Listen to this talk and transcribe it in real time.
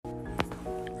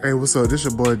Hey, what's up? This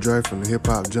your boy Dre from the Hip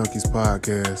Hop Junkies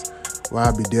podcast, where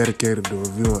I be dedicated to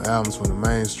reviewing albums from the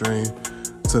mainstream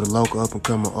to the local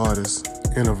up-and-coming artists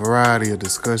in a variety of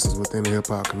discussions within the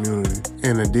hip-hop community.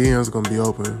 And the DM's gonna be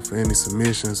open for any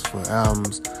submissions for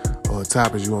albums or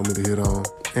topics you want me to hit on.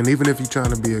 And even if you're trying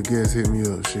to be a guest, hit me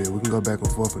up. Shit, we can go back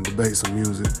and forth and debate some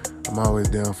music. I'm always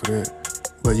down for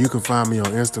that. But you can find me on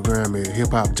Instagram at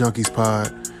Hip Hop Junkies Pod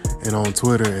and on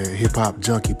Twitter at Hip Hop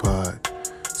Junkie Pod.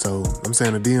 So I'm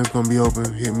saying the DM's gonna be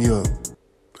open. Hit me up.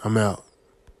 I'm out.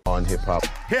 On hip hop.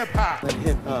 Hip hop.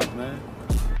 Hip hop, man.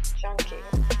 Junkie.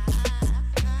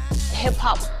 Hip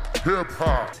hop. Hip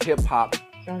hop. Hip hop.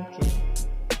 Junkie.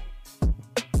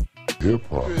 Hip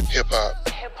hop. Hip hop.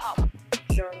 Hip hop.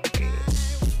 Junkie.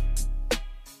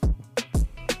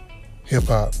 Hip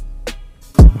hop.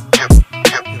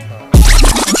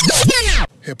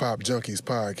 Hip Hop Junkies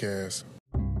podcast.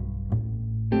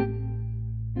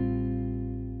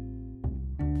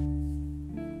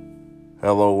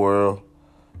 Hello, world.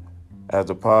 As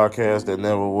the podcast that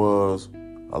never was,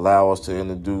 allow us to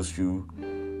introduce you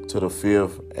to the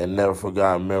fifth and never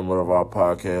forgotten member of our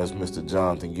podcast, Mr.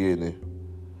 Jonathan Gidney.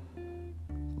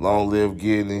 Long live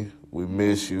Gidney. We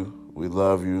miss you. We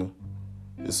love you.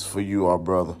 This is for you, our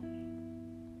brother.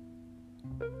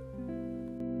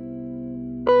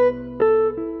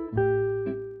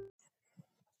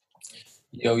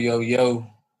 Yo, yo, yo.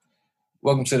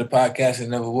 Welcome to the podcast that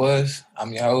never was.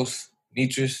 I'm your host,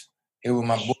 Nitris. Here with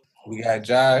my boy. We got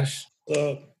Josh.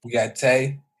 We got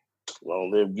Tay.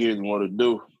 Long live Gidney, what to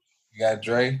do. We got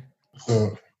Dre.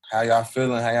 How y'all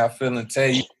feeling?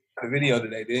 Tay, you got a video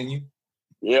today, didn't you?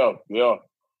 Yeah.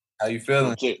 How you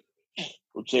feeling?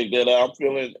 We'll check that out. I'm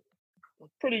feeling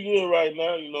pretty good right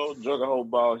now. Drunk a whole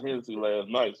bottle of Hennessy last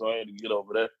night, so I had to get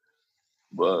over that.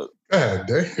 But God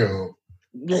damn.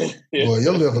 yeah. Boy,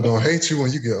 your liver gonna hate you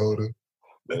when you get older.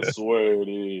 I swear it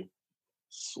is.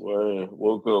 Swear.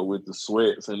 Woke up with the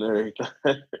sweats and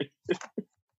everything.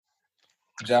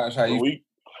 Josh, how you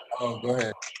Oh, go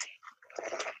ahead.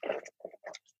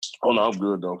 Oh, no, I'm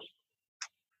good, though.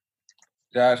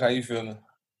 Josh, how you feeling?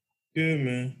 Good,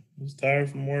 man. I was tired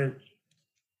from work.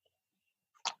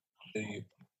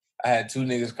 I had two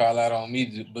niggas call out on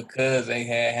me because they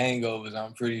had hangovers,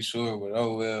 I'm pretty sure. But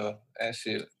oh well, that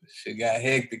shit got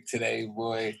hectic today,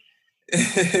 boy.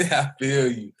 I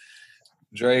feel you.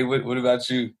 Dre, what about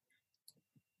you?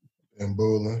 And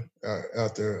bowling.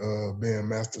 Out there being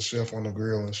master chef on the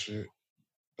grill and shit.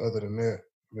 Other than that,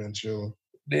 been chilling.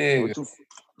 Nigga.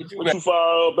 What you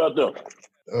fired up about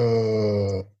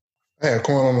that? I had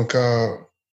corn on the cob.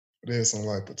 Did some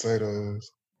like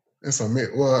potatoes. And some meat.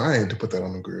 Well, I ain't to put that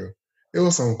on the grill. It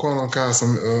was some corn on the cob,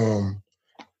 some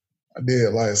I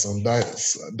did like some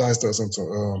diced up some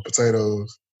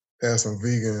potatoes, had some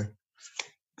vegan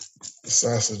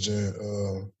sausage and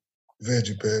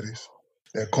veggie patties.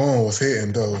 That corn was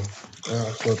hitting though.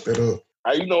 I fucked it up.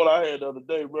 You know what I had the other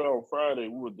day, bro? On Friday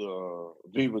with the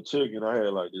Viva chicken, I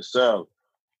had like this salad.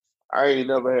 I ain't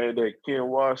never had that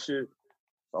quinoa shit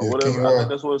or whatever. Quinoa. I think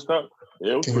that's what it's called.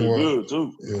 Yeah, it was pretty good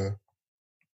too. Yeah.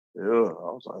 Yeah,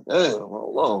 I was like, damn,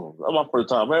 hold on. That's my first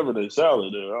time having a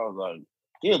salad there. I was like,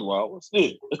 quinoa, what's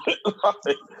this?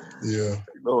 Yeah.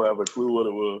 I don't have a clue what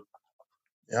it was.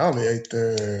 Yeah, I only ate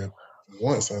there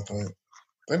once, I think. I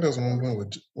think that's when we went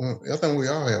with I think we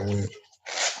all had went.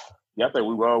 Yeah, I think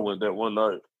we all went that one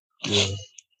night. Yeah.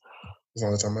 It's the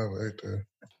only time I ever ate there.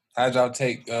 How'd y'all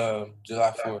take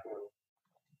July 4th?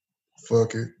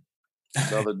 Fuck it.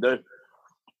 Another day.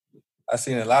 I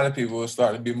seen a lot of people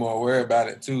start to be more aware about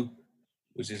it too,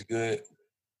 which is good.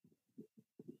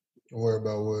 Worry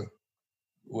about what?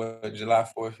 What July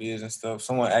 4th is and stuff.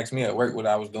 Someone asked me at work what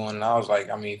I was doing, and I was like,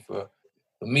 I mean, for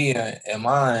me and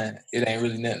mine, it ain't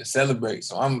really nothing to celebrate.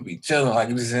 So I'm gonna be chilling, like,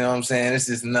 you know what I'm saying? It's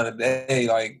just another day.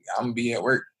 Like, I'm gonna be at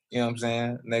work, you know what I'm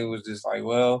saying? And they was just like,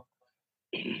 well,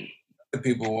 the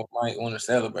people might want to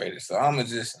celebrate it. So and I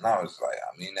was like,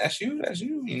 I mean, that's you,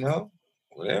 you know,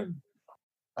 whatever.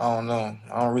 I don't know.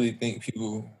 I don't really think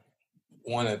people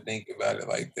want to think about it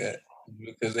like that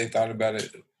because they thought about it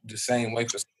the same way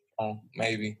for so long,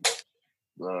 maybe.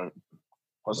 Right.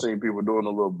 I seen people doing a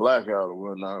little blackout or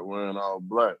whatnot, wearing all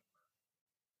black.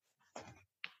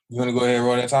 You want to go ahead and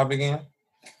roll that topic again?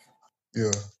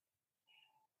 Yeah.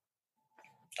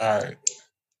 All right.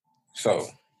 So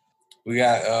we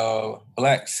got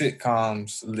black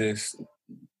sitcoms list,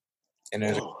 and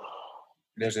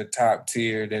there's a top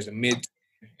tier, there's a mid tier,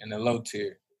 and a low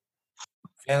tier.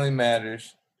 Family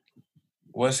Matters,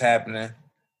 What's Happening,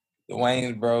 the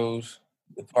Wayans Bros,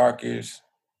 the Parkers,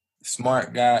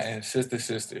 Smart Guy, and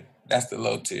Sister. That's the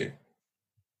low tier.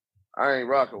 I ain't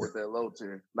rocking with that low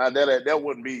tier. Now that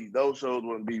wouldn't be those shows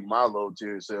wouldn't be my low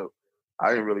tier. Except I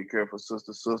didn't really care for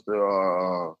Sister.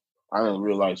 I didn't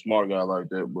really like Smart Guy like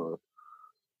that, but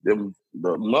the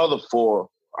other four,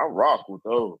 I rock with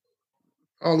those.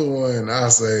 Only one I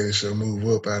say should move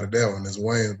up out of that one is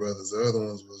Wayne Brothers. The other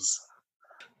ones was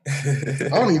I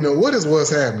don't even know what's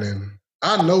happening.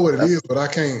 I know what it is, but I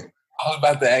can't. I was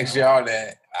about to ask y'all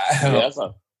that.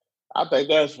 I think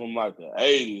that's from like the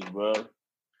 80s, bro.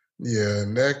 Yeah,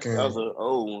 and that can. That's an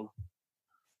old one.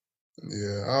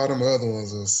 Yeah, all them other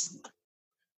ones was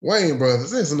Wayne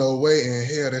Brothers. There's no way in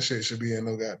hell that shit should be in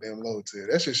no goddamn low tier.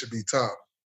 That shit should be top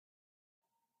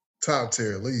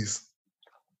tier at least.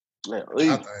 Yeah, at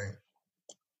least. I think.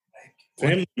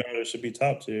 Family Matters should be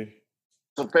top tier.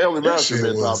 The Family Matters should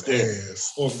be top tier.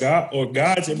 Ass. Or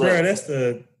God's bro. That's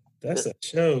a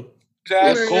show.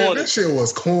 Man, that shit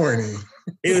was corny.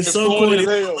 It was so corny. It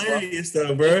was hilarious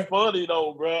though, bro. It's funny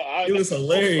though, bro. It was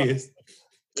hilarious.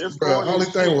 Bro, only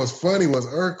thing was funny was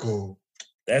Urkel.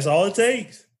 That's all it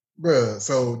takes. Bro,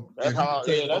 so that's if how,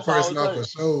 you take that's one person off a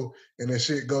show and the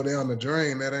shit go down the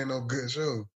drain, that ain't no good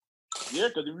show. Yeah,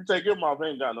 because if you take him off,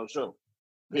 ain't got no show.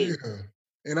 Yeah.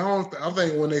 And I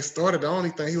think when they started, the only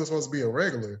thing he was supposed to be a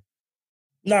regular.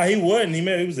 Nah, he wasn't.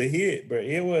 He was a hit, but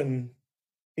it wasn't.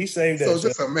 He saved that. So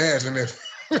just imagine if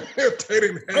they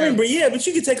didn't have. I mean, but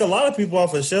you could take a lot of people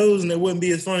off of shows and it wouldn't be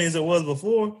as funny as it was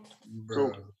before.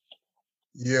 Bro.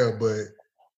 Yeah, but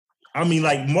I mean,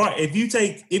 like if you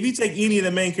take any of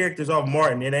the main characters off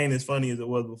Martin, it ain't as funny as it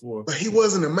was before. But he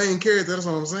wasn't the main character. That's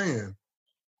what I'm saying.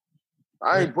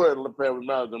 I ain't putting Family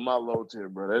Matters in my low tier,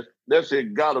 bro. That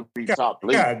shit gotta be top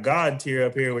league. Got a God tier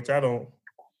up here, which I don't.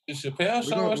 The Chappelle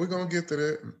Show. We're gonna get to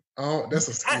that. That's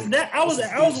a skit. I was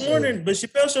wondering, but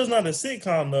Chappelle Show's not a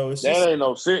sitcom though. That ain't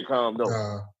no sitcom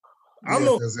though.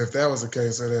 Because if that was the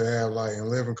case, they'd have like In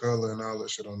Living Color and all that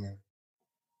shit on there.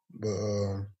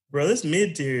 But bro, this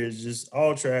mid tier is just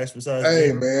all trash. Besides,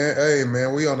 hey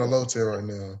man, we on the low tier right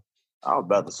now. I was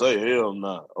about to say hell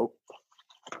no. Oh.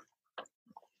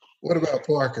 What about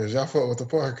Parkers? Y'all fuck with the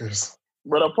Parkers?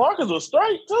 But the Parkers was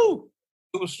straight too.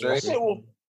 It was straight.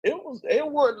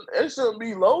 It shouldn't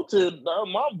be low tier in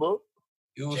my book.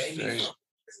 It was straight.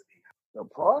 The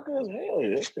Parkers, hell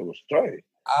yeah, that shit was straight.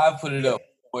 I put it up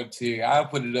one tier. I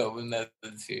put it up with another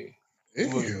tier.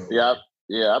 Yeah,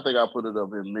 I think I put it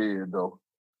up in mid though.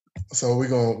 So we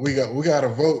got to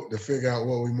vote to figure out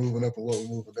what we moving up and what we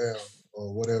moving down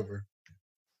or whatever.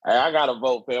 Hey, I gotta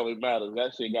vote Family Matters.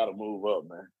 That shit gotta move up,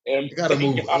 man. And it gotta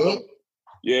move up.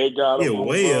 Yeah, it gotta move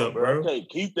way up, bro. I can't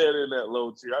keep that in that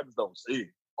low tier. I just don't see it.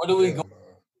 What do we going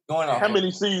on? How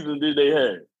many seasons did they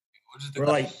have? Bro,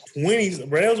 like 20s.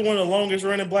 Bro, that was one of the longest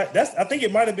running black. I think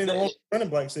it might have been the longest running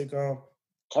black sitcom.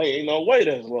 Hey, ain't no way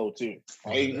that's low tier.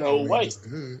 Ain't no way.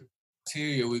 Good.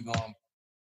 Tier we going?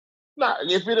 Nah,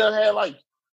 if it had like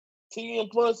 10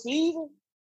 plus seasons.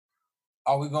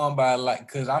 Are we going by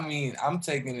because I mean, I'm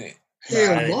taking it.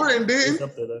 Hell, Martin didn't.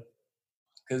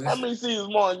 How many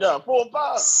seasons Martin got? 4 or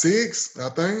 5? 6, I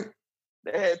think.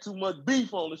 They had too much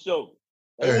beef on the show.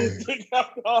 Hey.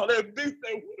 After all that beef,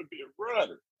 they would have been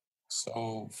running.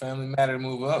 So, Family Matter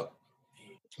move up.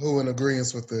 Who in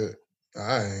agreement with that?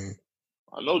 I ain't.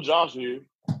 I know Josh here.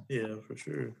 Yeah, for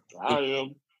sure. I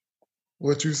am.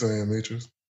 What you saying, Mitchell?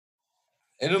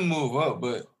 It'll move up,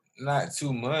 but not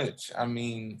too much. I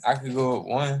mean, I could go up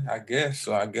 1, I guess.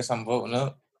 So I guess I'm voting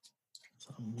up.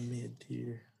 Mid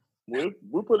tier.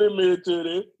 We'll put in mid tier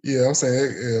there. Yeah, I'm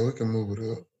saying, yeah, we can move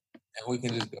it up. And we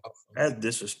can just go. That's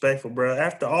disrespectful, bro.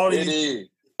 After all these... It is.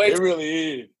 It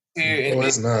really is.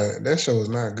 It's not. That show is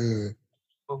not good.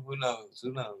 Who knows?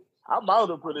 I might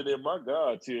have put it in my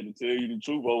God tier to tell you the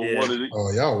truth over one of these.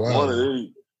 Oh, y'all wild. One of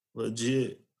these.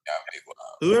 Legit.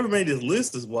 Whoever made this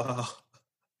list is wild.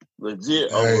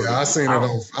 Legit. Hey, I seen it on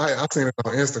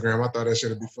Instagram. I thought that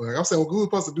should be fun. I'm saying, well, we were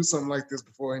supposed to do something like this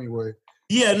before anyway.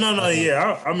 Yeah,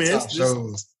 yeah. I mean, it's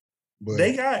shows. But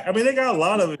they got a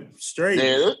lot of it straight.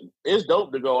 Yeah, it's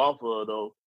dope to go off of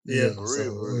though. Yeah, for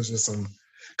real. It was just some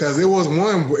because it was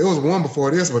one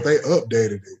before this, but they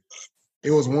updated it.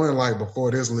 It was one like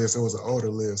before this list. It was an older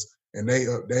list, and they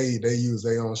used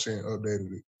their own shit and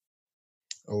updated it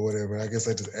or whatever. I guess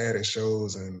they just added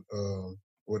shows and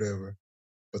whatever.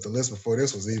 But the list before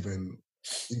this was even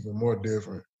more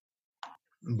different.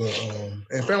 But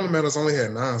and Family Matters only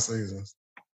had 9 seasons.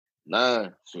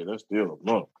 9? Shit, that's still a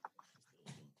month.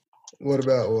 What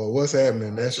about What's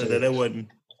Happening? That shit. That wasn't.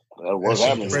 What's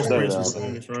Happening?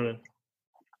 Running.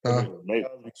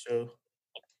 Cosby Show.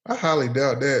 I highly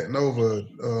doubt that Nova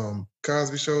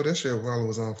Cosby Show. That shit probably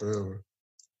was on forever.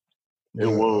 It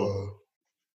was.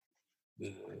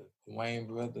 The Wayne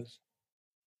Brothers.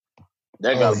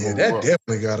 That Oh gotta yeah, move that up.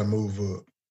 definitely got to move up.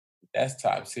 That's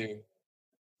top tier.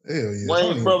 Hell yeah,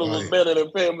 Wayne's Brothers was better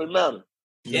than Family Matters.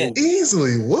 Yeah. No,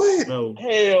 easily. What? no,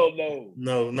 Hell no.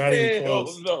 no, not even Hell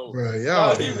close. no. Bro, y'all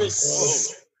Not even is-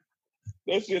 close.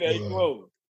 That shit ain't Bro. close.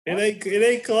 It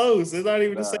ain't close. It's not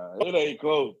even the same. Nah, it ain't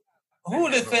close. Who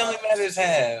did Family Matters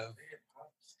have?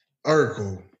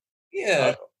 Urkel.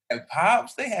 Yeah. They had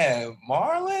Pops. They had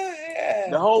Marlon. Yeah.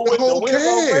 The whole whole Winslow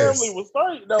cast. family was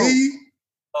straight though. He,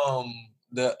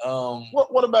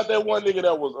 What about that one nigga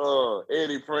that was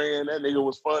Eddie Friend? That nigga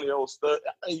was funny old stud.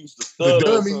 I used to The stud or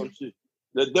dummy. some shit.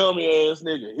 The dummy ass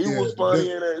nigga. He Yeah, was the funny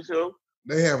dummy. in that show.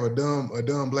 they have a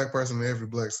dumb black person in every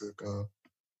black sitcom.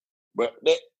 But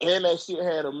that shit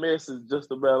had a message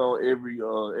just about on every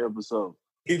episode.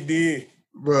 It did.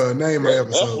 Bro, name an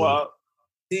episode. That's why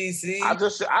DC. I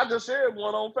just shared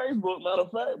one on Facebook, matter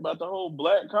of fact, about the whole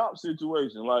black cop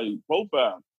situation, like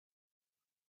profile.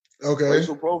 Okay.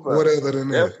 Racial profile. What other than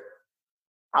that?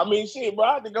 I mean, shit, bro,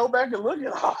 I had to go back and look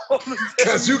at all of them.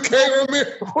 Because you can't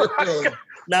remember.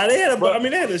 Nah, they had a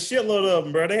shitload of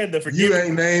them, bro. They had the You forgiveness.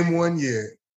 ain't named one yet.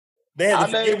 They had I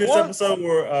the named forgiveness one. episode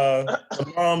where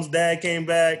the mom's dad came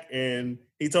back and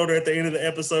he told her at the end of the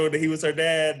episode that he was her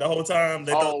dad the whole time.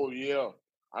 Yeah,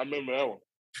 I remember that one.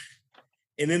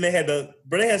 And then they had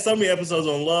so many episodes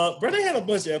on love. Bro, they had a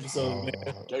bunch of episodes,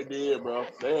 man. They did, bro.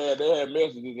 They had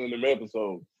messages in them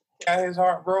episodes. Got his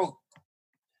heart broke.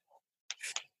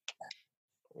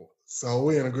 So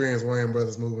we in agreement, Wayne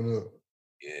Brothers moving up.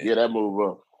 Yeah, that move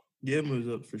up. Yeah, it moves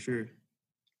up for sure.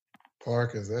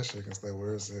 Parkers, that shit can stay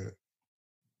where it's at.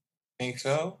 Think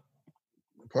so?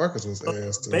 Parkers was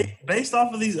ass too. Based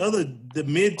off of the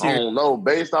mid I tier. don't know.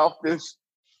 Based off this.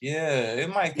 Yeah, it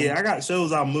might. Yeah, I got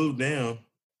shows I'll move down.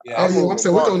 Yeah, I'm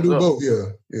saying we're gonna do Parkers up. both.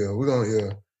 Yeah, we're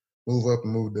gonna move up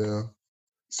and move down.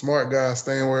 Smart guy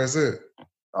staying where it's at.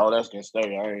 Oh, that's gonna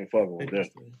stay. I ain't fucking with that.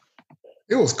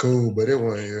 It was cool, but it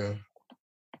wasn't.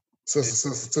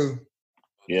 Sister too.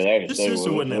 Yeah, that can This stay. sister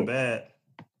with wasn't it. that bad.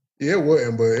 Yeah, it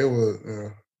wasn't, but it was.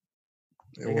 It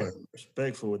I got wasn't.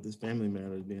 respect for what this Family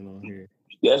Matters being on here.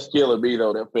 That's killing me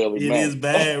though. That Family It Matters. is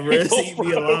bad, bro. Eat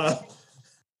me alive.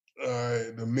 All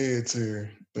right, the mid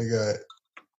tier. They got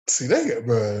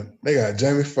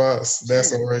Jamie Foxx, That's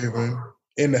So Raven,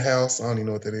 In the House. I don't even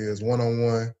know what that is.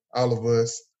 1-on-1, All of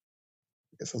Us.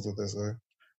 Guess that's what that's like.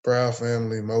 Proud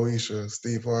Family, Moesha,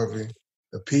 Steve Harvey,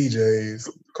 The PJs,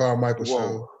 Carmichael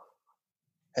Show,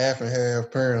 Half and Half,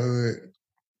 Parenthood,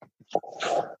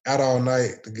 Out All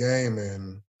Night, The Game,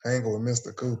 and Hanging with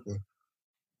Mr. Cooper.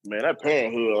 Man, that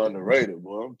Parenthood underrated,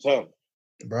 boy. I'm telling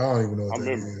you. Bro, I don't even know what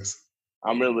that is. I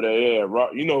remember that. Yeah,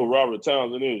 you know who Robert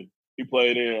Townsend is? He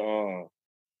played in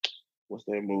what's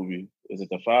that movie? Is it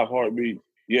The 5 Heartbeat?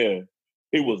 Yeah,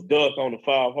 he was Duck on The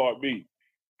 5 Heartbeat.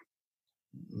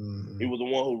 Mm-hmm. He was the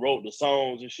one who wrote the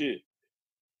songs and shit.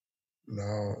 No.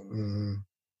 Mm-hmm.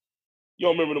 You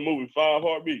don't remember the movie 5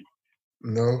 Heartbeat?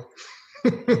 No.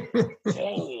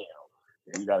 Damn.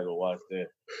 You gotta go watch that.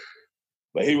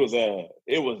 But he was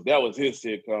that was his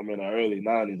sitcom in the early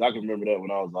 90s. I can remember that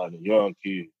when I was like a young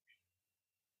kid.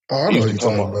 Oh, I know what you're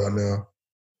talking about now.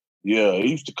 Yeah, it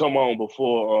used to come on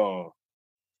before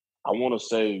I want to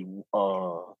say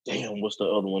damn, what's the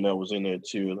other one that was in there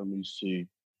too? Let me see.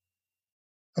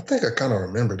 I think I kind of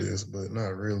remember this, but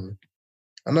not really.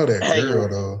 I know that girl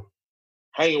though.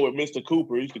 Hanging with Mr.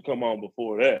 Cooper used to come on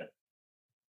before that.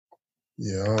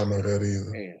 Yeah, I don't know that either.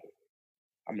 Man,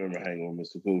 I remember hanging with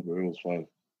Mr. Cooper. It was funny.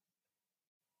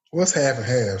 What's Half and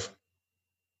Half?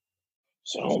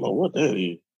 So I don't know what that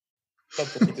is.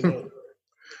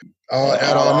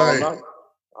 Out all night.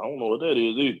 I don't know what that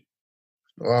is either.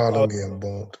 Oh, don't get him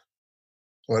bumped.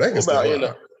 Well, that can What about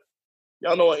stay.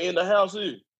 Y'all know what In the House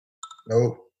is?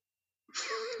 Nope.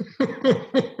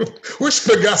 We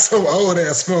should have got some old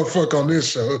ass motherfucker on this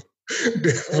show.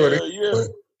 Yeah.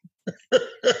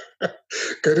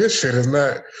 Cause this shit is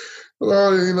not.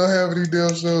 Lord, you know, having these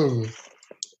damn shows.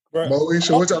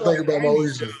 Moesha, what y'all think about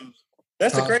Moesha?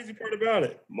 That's the crazy part about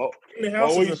it.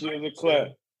 Moesha is a clap.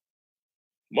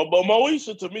 But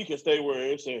Moesha to me can stay where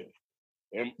it's at.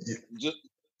 And just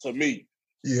to me.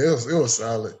 Yeah, it was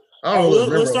solid. I don't really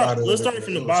remember. Let's start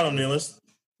from the bottom then. Let's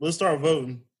start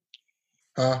voting.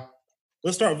 Huh?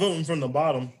 Let's start voting from the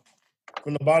bottom.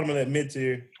 From the bottom of that mid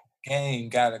tier. Game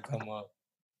gotta come up.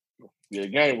 Yeah,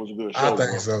 Game was a good show. I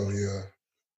think so, yeah.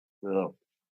 Yeah.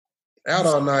 Out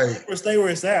all night. Stay where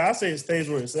it's at. I say it stays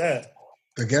where it's at.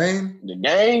 The Game? The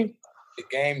Game? The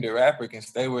Game, the rapper can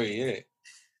stay where he is.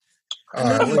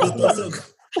 I knew you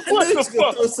was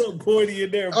gonna throw something pointy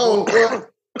in there, boy.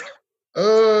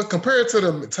 Compared to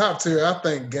the top tier, I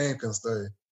think Game can stay.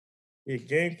 Yeah,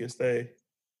 Game can stay.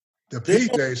 The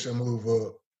PJ should move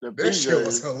up. The That shit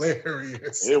was PJ,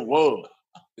 hilarious. it was.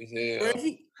 Yeah.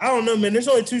 I don't know, man. There's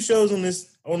only 2 shows on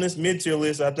this mid-tier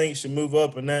list I think should move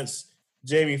up, and that's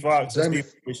Jamie Foxx and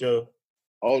Steve Harvey show.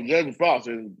 Oh, Jamie Foxx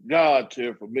is God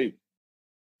tier for me.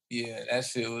 Yeah, that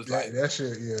shit was that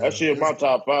shit, yeah. That shit my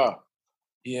top 5.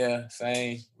 Yeah,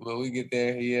 same. Well, we get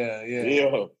there. Yeah.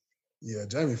 Yeah,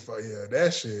 Jamie Foxx, yeah,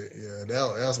 that shit, yeah,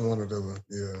 that's one of them,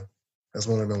 yeah. That's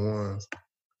one of them ones.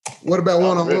 What about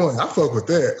one-on-one? I fuck with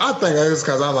that. I think it's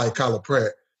because I like Kyla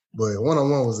Pratt, but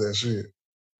one-on-one was that shit.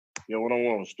 Yeah,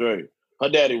 one-on-one was straight. Her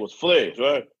daddy was Flex,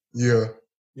 right? Yeah.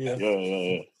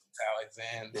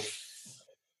 Alexander.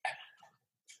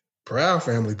 Proud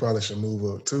Family probably should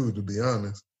move up too, to be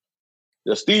honest.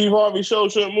 The Steve Harvey show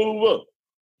should move up.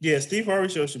 Yeah, Steve Harvey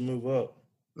show should move up.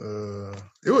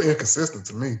 It was inconsistent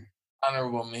to me.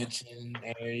 Honorable mention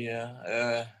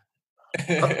area.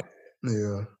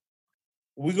 Yeah.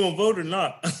 We gonna vote or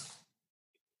not?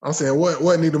 I'm saying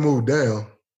what need to move down?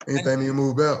 Anything need to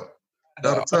move out?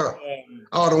 Out the top.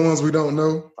 All the ones we don't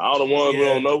know. All the ones we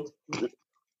don't know.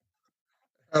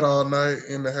 Out all night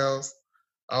in the house.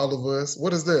 All of us.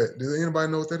 What is that? Does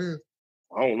anybody know what that is?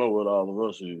 I don't know what all of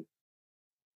us is.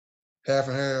 Half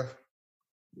and half.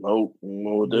 Nope. I don't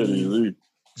know what that is either. Did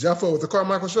y'all fuck with the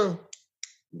Carmichael show?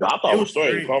 I thought it was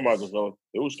straight. Carmichael show.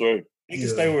 It was straight. It can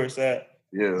stay where it's at.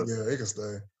 Yeah. Yeah, it can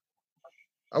stay.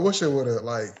 I wish they would have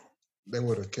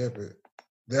kept it.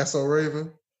 That's So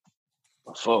Raven.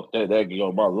 Fuck that. That can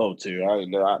go my low tier. I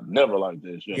never liked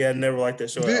that show. Yeah, I never liked that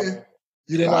show.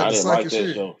 You didn't like the psychic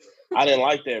shit? Show. I didn't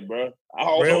like that, bro.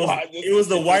 It was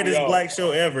the whitest black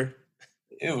show ever.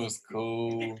 It was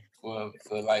cool for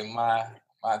like my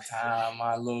time,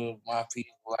 my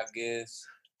people, I guess.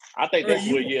 I think that's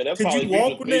what. Yeah, that's could you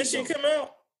walk when that shit come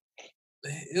out?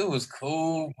 It was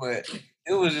cool, but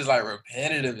it was just like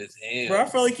repetitive as hell. Bro, I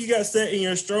felt like you got set in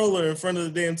your stroller in front of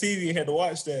the damn TV and had to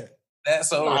watch that.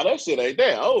 That shit ain't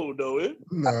that old though, it?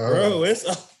 No, bro, it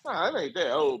ain't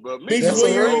that old, bro. What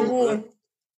year were you born?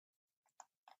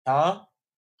 Huh?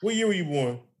 What year were you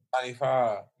born?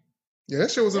 95. Yeah, that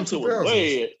shit was in 2000.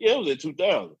 It was in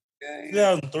 2000.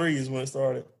 2003 is when it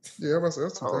started. Yeah, I was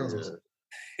that's 2000.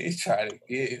 He tried to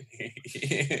get me.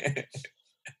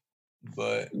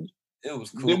 But it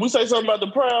was cool. Did we say something about the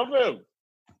Proud Family?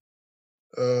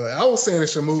 I was saying it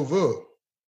should move up.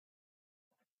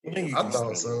 I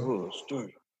thought so.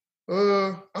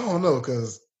 I don't know,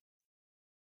 cause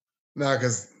yeah.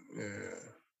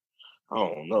 I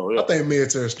don't know. Yeah. I think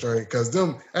mid-tier straight, cause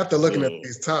them after looking at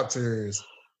these top tiers,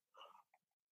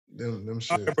 them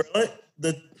shit. Right, bro, I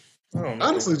don't know.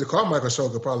 Honestly, the Carmichael show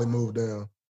could probably move down.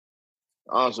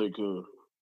 Honestly, it could.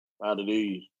 Out of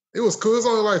these. It was cool. It's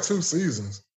only like 2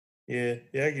 seasons. Yeah,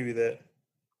 I give you that.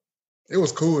 It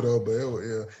was cool though, but it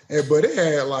was but it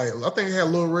had like I think it had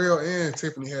Lil Rel and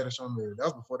Tiffany Haddish on there. That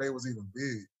was before they was even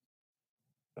big.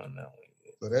 Oh no.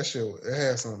 So that shit it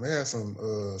had some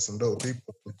dope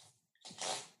people.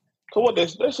 So what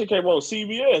that shit came on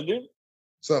CBS, didn't it?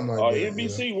 Something like that.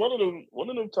 NBC, yeah. one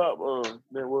of them top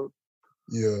networks.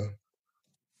 Yeah.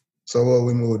 So what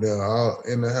we moved down, all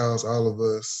in the house, all of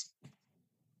us,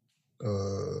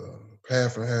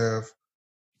 half and half,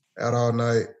 out all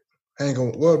night.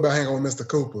 What about hang on with Mr.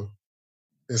 Cooper?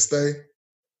 It stay?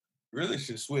 Really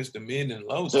should switch to mid and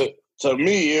low. To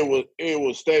me, it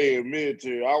was stay in mid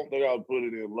tier. I don't think I would put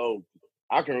it in low.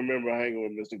 I can remember hanging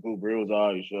with Mr. Cooper. It was an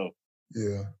all right show.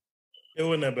 Yeah. It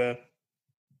wasn't that bad.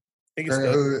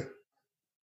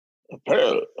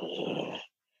 Parenthood.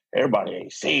 Everybody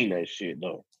ain't seen that shit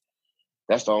though.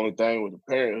 That's the only thing with the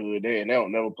Parenthood. They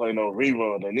don't never play no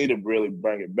rerun. They need to really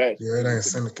bring it back. Yeah, it ain't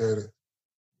syndicated.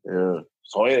 Yeah.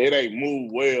 So it ain't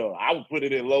moved well. I would put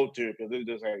it in low tier because it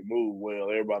just ain't moved well.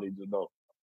 Everybody just know.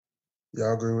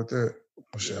 Y'all agree with that?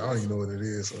 Oh, shit, I don't even know what it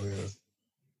is. So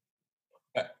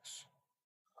yeah.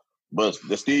 But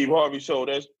the Steve Harvey show,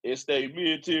 it stayed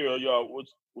mid tier. Or y'all,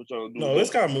 what y'all do? No, it's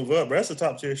gotta move up, bro. That's a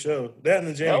top tier show. That and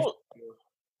the James.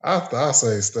 I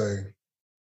say stay.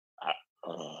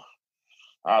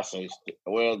 I say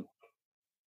well.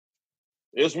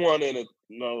 It's one in it.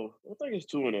 No, I think it's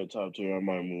 2 in that top tier. I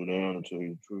might move down to tell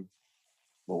you the truth.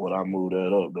 But would I move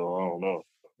that up though? I don't know.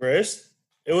 Bro,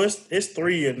 it's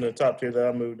 3 in the top tier that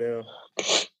I moved down.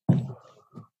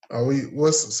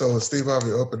 So is Steve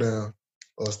Harvey up or down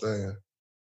or staying?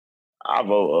 I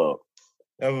vote up.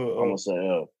 I'm gonna say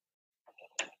up.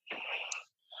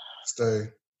 Stay.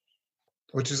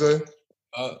 What you say?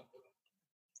 Up.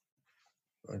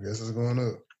 I guess it's going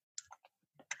up.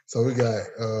 So we got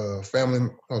family.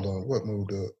 Hold on, what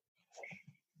moved up?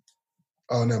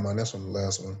 Oh, never mind. That's from the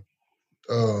last one.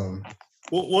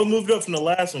 What moved up from the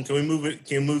last one? Can we move it?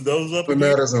 Can we move those up Family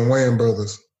again? Matters and Wayans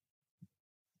Brothers.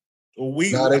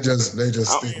 Well, They just stick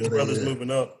Wayans with Brothers it.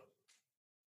 moving up.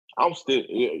 I'm still.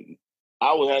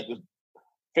 I would have to.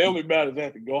 Family Matters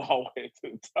have to go all the way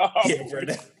to the top. Yeah, bro.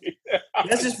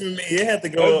 That's just for me. It had to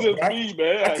go That's up. just me,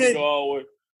 man. It had to go all the way.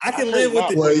 I can live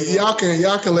with it. Well,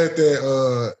 y'all can let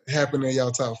that happen in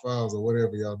y'all top fives or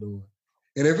whatever y'all doing.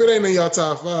 And if it ain't in y'all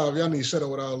top five, y'all need to shut up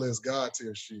with all this God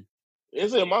tier shit.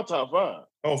 It's in my top five.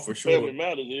 Oh, for sure. Family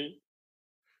Matters,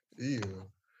 Yeah.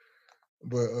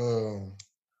 But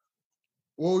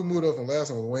what we moved up from last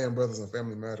one was Wayans Brothers and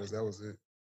Family Matters. That was it.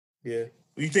 Yeah.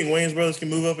 You think Wayans Brothers can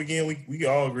move up again? We can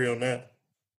all agree on that.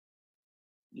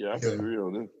 Yeah, I can agree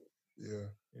on that.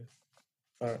 Yeah.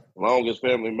 All right. As long as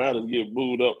Family Matters get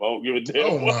booed up, I don't give a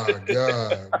damn. Oh my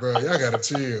God, bro. Y'all gotta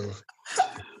chill.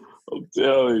 I'm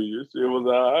telling you, this shit was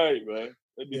all right, man.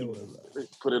 They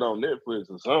put it on Netflix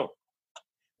or something.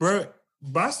 Bro,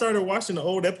 but I started watching the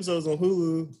old episodes on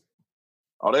Hulu.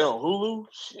 Oh, they on Hulu?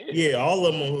 Shit. Yeah, all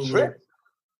of them on Hulu.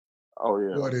 Oh,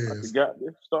 yeah. What is? I forgot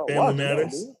to start Family watching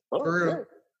Matters. For real?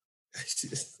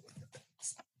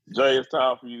 Jay, it's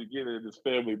time for you to get in this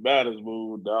Family Matters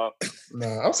mood, dog.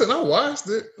 Nah, I'm saying I watched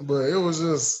it, but it was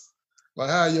just like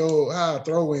how a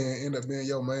throw-in ended up being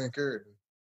your main character.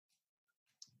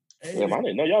 Damn, I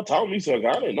didn't know. Y'all taught me something.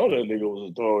 I didn't know that nigga was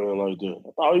a throw-in like that.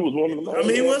 I thought he was one of the main. I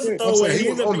mean, he wasn't throwaway. He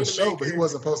was on the show, but he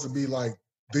wasn't supposed to be like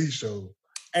the show.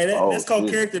 Hey, that's called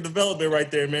character development right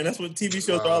there, man. That's what TV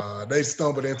shows are. They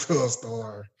stumbled into a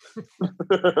star.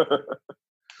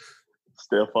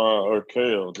 Stephon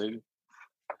Urkel, nigga.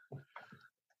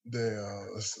 Damn,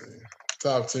 let's see.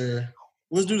 Top tier.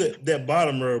 Let's do that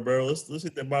bottom row, bro. Let's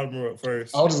hit that bottom row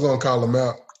first. I was just gonna call them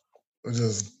out. It was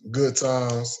just good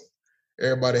times.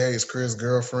 Everybody hates Chris,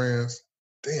 girlfriends.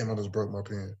 Damn, I just broke my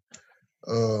pen.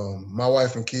 My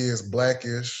Wife and Kids,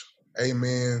 Blackish,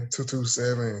 Amen,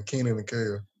 227, and Keenan and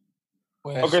Kel.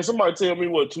 Okay, somebody tell me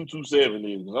what 227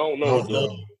 is. I don't know what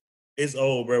that is. It's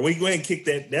old, bro. We go ahead and kick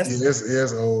that.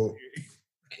 It's old.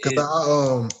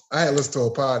 Because I had listened to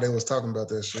a pod, they was talking about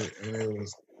that shit, and it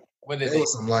was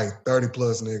some like 30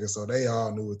 plus niggas, so they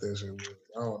all knew what that shit was.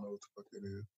 I don't know what the fuck it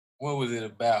is. What was it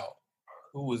about?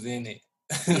 Who was in it?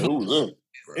 Who was in it?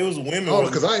 It was women. Oh,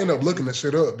 because I ended up looking the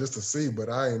shit up just to see, but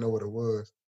I didn't know what it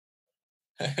was.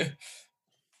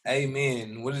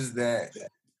 Amen. What is that?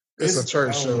 It's a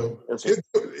church show.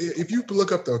 If you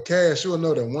look up the cast, you'll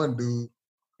know that one dude.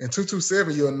 And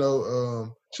 227, you'll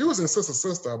know. She was in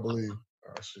Sister, I believe.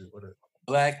 Oh shit, what is it?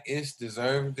 Blackish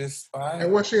deserved this spot.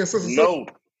 And was she in Sister? No.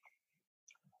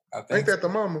 I think ain't that the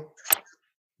mama?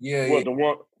 Yeah. What, the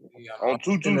one on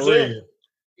 227?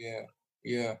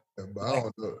 Yeah. But I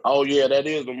don't know. Oh yeah, that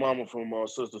is the mama from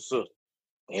Sister.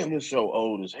 Damn, this show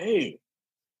old as hell.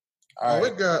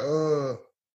 It got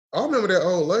I remember that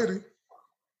old lady.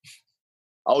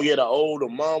 Oh yeah, the older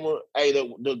mama. Hey,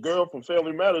 the girl from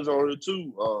Family Matters on her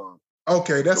too.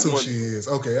 Okay, that's who she is.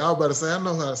 Okay, I was about to say I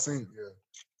know how to sing. Yeah.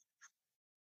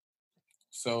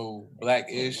 So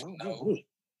Blackish. No.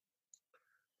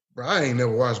 Bro, I ain't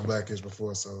never watched Blackish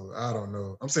before, so I don't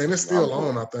know. I'm saying it's still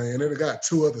on, I think, and it got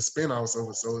 2 other spinoffs of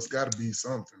it, so it's got to be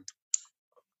something.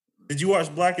 Did you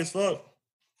watch Black as Fuck?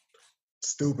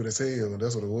 Stupid as hell, and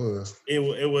that's what it was.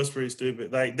 It was pretty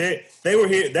stupid. Like they were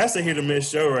here. That's a hit or miss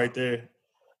show right there.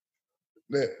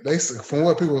 They from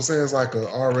what people were saying, it's like a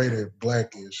R-rated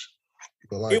Blackish.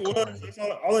 But like it was.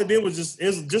 All it did was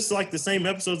just like the same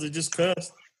episodes that just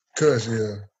cussed.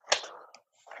 Yeah.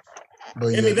 But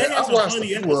yeah, I mean, they had some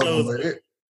funny episodes.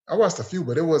 I watched a few,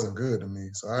 but it wasn't good to me,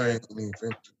 so I ain't even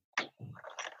finished it.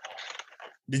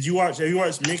 Have you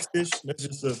watched Mixed-ish?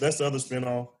 That's the other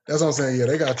spinoff. That's what I'm saying. Yeah,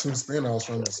 they got 2 spinoffs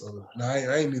from it. So I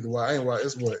ain't either. I ain't watch.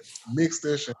 It's what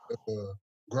Mixed-ish and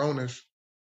Grownish.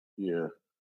 Yeah,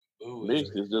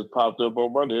 Mixed-ish just popped up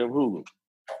on my damn Hulu.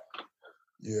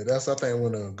 Yeah, that's I think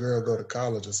when a girl go to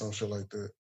college or some shit like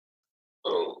that.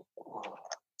 Oh.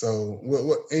 So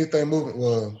what anything moving?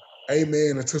 Well,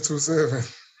 Amen and 227.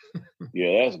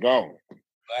 Yeah, that's gone.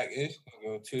 Blackish can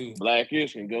go too.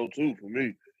 Blackish can go too for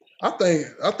me. I think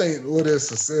with its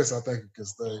success, I think it can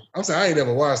stay. I'm saying I ain't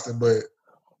never watched it, but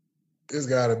it's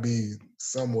got to be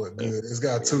somewhat good. It's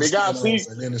got 2 spinoffs,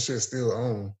 and then the shit's still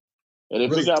on. And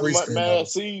if it got mad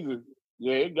season,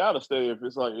 yeah, it got to stay if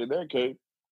it's like in that case.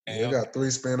 Yeah, it got 3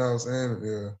 spinoffs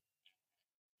and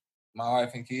My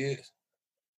Wife and Kids.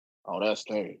 Oh, that's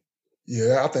staying.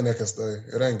 Yeah, I think that can stay.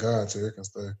 It ain't God tier, it can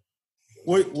stay.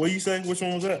 What you say? Which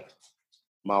one was that?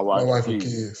 My Wife and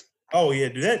Kids. Oh yeah,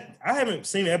 dude. I haven't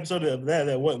seen an episode of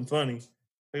that wasn't funny.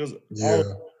 All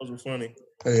those were funny.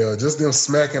 Hey, just them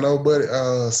smacking old buddy,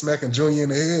 smacking Junior in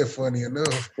the head, funny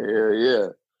enough. Yeah.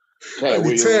 Cat I be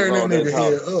Williams tearing was that on that nigga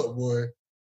talk. head up, boy.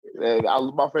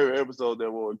 And my favorite episode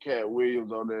there was Cat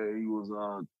Williams on there. He was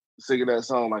singing that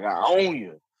song like, I own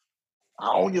you.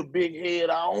 I own your big head.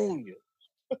 I own you.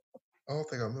 I don't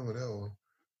think I remember that one.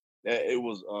 It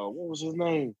was, what was his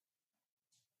name?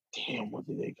 Damn, what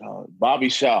did they call it? Bobby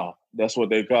Shaw. That's what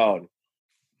they called it.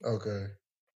 Okay.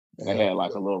 They had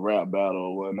like a little rap battle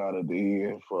or whatnot at the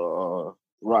end for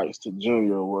rights to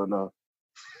Junior or whatnot.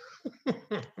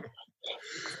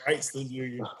 Rights to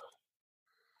Junior.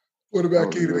 What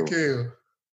about Key to the Kill?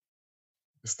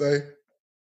 Stay?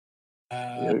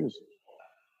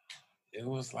 It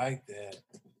was like that.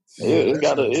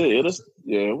 It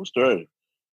was straight.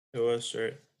 It was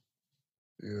straight.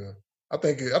 Yeah. I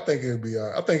think it'd be all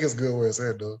right. I think it's good where it's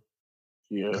at though.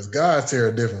 Yeah. Because God's Tier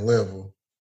a different level.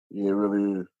 Yeah, it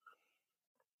really is.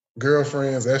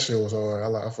 Girlfriends, that shit was hard.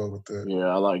 I fuck with that. Yeah,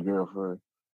 I like Girlfriend.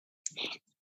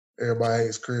 Everybody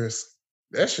Hates Chris.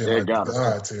 That shit might be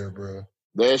God Tier, bro.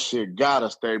 That shit gotta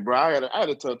stay, bro. I had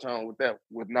a tough time with that,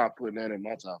 with not putting that in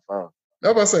my top 5. I was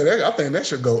about to say that. I think that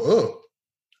should go up.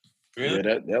 Really?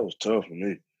 Yeah, that was tough for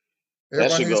me.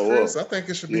 Everybody Hates Chris. I think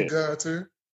it should be God Tier.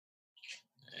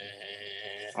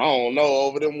 I don't know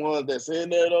over them ones that's in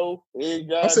there though.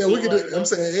 I'm saying I'm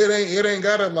saying it ain't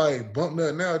gotta like bump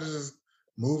nothing out. Just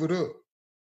move it up.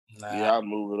 Nah, yeah, I'll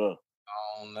move it up.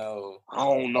 I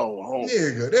don't know.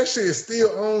 Nigga, that shit is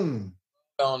still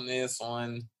on this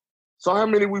one. So how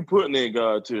many we putting in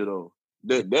God Tier though?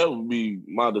 That would be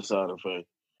my deciding factor.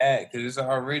 Because it's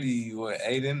already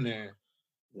 8 in there.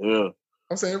 Yeah.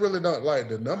 I'm saying it really don't like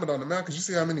the number on the mount because you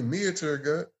see how many mid-tier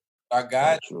got. I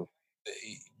got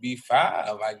be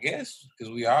 5, I guess,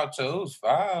 because we all chose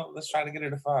 5. Let's try to get it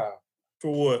to 5.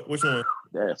 For what? Which one?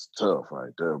 That's tough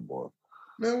right there, boy.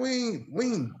 Man, we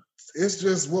ain't. It's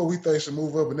just what we think should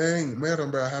move up, and that ain't matter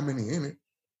about how many in it.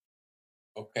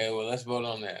 Okay, well let's vote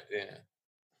on that then.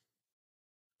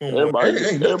 Everybody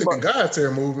ain't nothing in God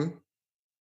Tier moving.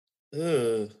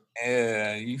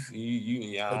 Yeah, you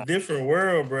a different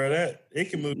world, bro. That it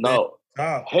can move. No,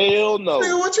 top. Hell no.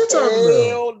 Man, what you talking about?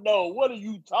 Hell no. What are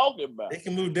you talking about? It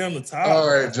can move down the top. All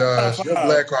right, Josh, your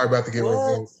black card about to get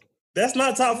revoked. That's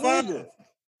not top 5.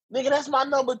 Nigga, that's my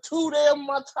number 2 there in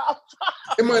my top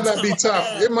 5. It might not be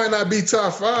top. It might not be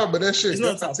top 5, but that shit it's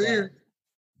not top tier.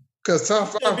 Because top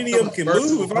 5 any of them can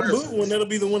move. If I move one, that'll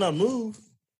be the one I move.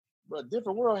 But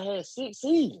Different World had 6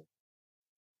 seasons.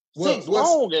 What's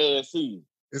long ass seasons.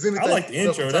 I like the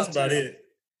intro. That's about it.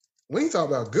 We ain't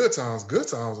talking about Good Times. Good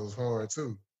Times was hard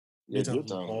too. Yeah, Good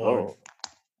Times was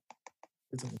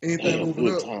hard. Anything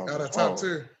moving up out of top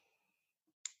tier?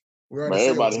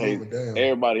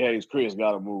 Everybody hates Chris.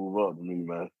 Got to move up to me,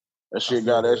 man. That shit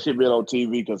been on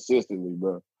TV consistently,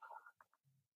 bro.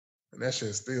 And that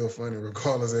shit's still funny,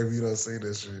 regardless if you don't see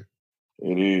that shit.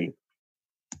 It is.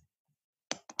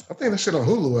 I think that shit on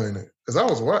Hulu, ain't it? Because I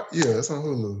was yeah, it's on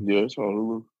Hulu. Yeah, it's on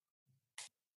Hulu.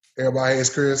 Everybody Hates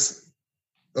Chris.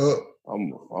 Up.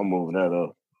 I'm moving that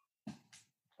up.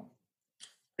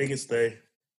 They can stay.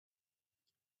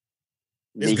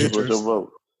 It's good. What's your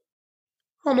vote?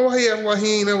 I don't know why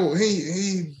he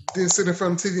didn't sit in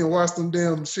front of TV and watch them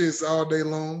damn shits all day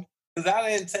long. Because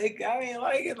I didn't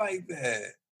like it like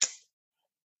that.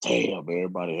 Damn,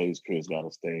 Everybody Hates Chris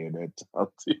gotta stay in that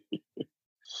top tier.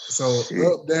 So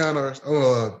up, down,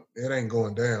 or it ain't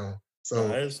going down. So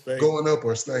going up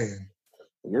or staying.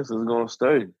 I guess it's gonna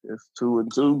stay. It's 2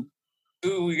 and 2.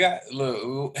 We got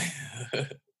look.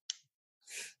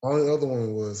 Only other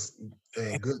one was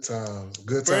Good Times.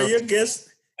 Good Bro, Times. your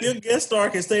guest star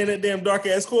can stay in that damn dark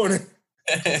ass corner.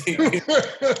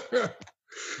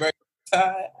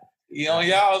 You on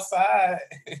y'all side.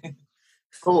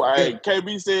 Cool. Hey,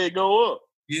 KB said go up.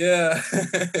 Yeah.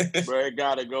 Bro, it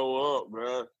gotta go up,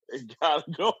 bro. It gotta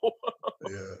go up.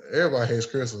 Yeah, Everybody Hates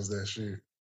Chris was that shit.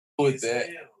 With that.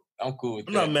 I'm cool with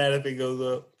I'm that. not mad if it goes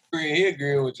up. He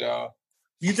agree with y'all.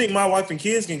 You think My Wife and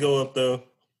Kids can go up though?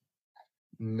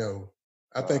 No.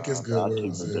 I think it's good where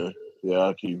it's at. Yeah,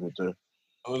 I'll keep it there.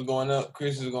 Who's going up?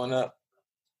 Chris is going up.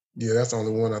 Yeah, that's the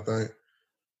only one I think.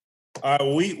 All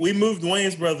right, we moved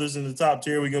Wayne's Brothers in the top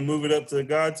tier. We gonna move it up to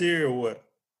God tier or what?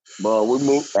 Bro, we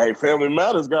moved. Hey, Family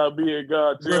Matters gotta be in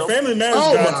God tier. Bro, Family Matters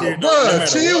God tier. Bro,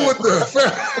 chill with the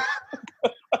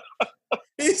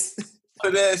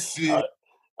For that shit.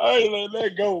 I ain't letting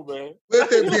that go, man. Let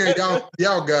that be in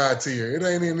y'all God tier. It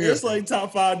ain't in there. It's like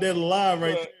top 5 dead alive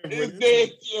right there. It's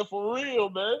dead tier for real,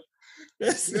 man.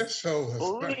 That show was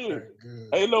for real. Good.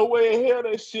 Ain't no way in hell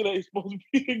that shit ain't supposed to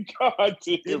be in God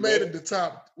tier. It made it the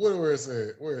top. Where it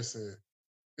said?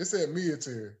 It said mid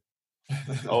tier.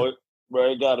 Oh,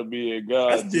 bro, it gotta be in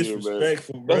God That's tier,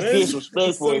 disrespectful, man. Bro. That's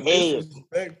disrespectful as hell.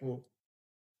 Disrespectful.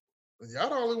 Y'all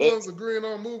the only ones agreeing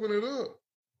on moving it up.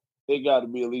 It got to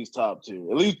be at least top tier.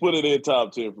 At least put it in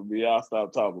top tier for me. I'll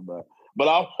stop talking about it. But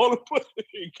I want to put it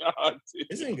in God tier.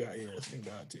 It's in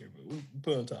God tier, but we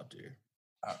put it in top tier.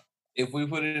 If we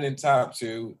put it in top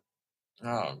two,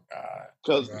 oh God.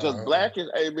 Because Black is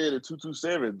A-Man and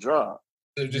 227 drop.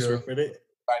 So just everybody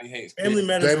hates Family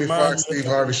Matters. Jamie Foxx, Steve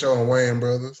Harvey Show, and Wayne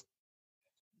Brothers.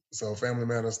 So Family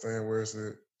Matters staying where it's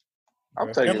at.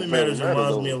 I'm taking Family Matters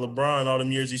reminds me over. of LeBron. All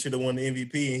them years he should have won the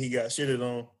MVP and he got shitted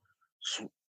on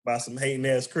by some hating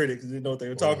ass critics. They didn't know what they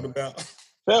were talking about.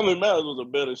 Family Matters was a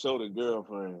better show than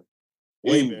Girlfriend.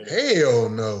 Way better. Hell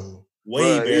no.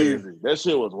 Way better. Easy. That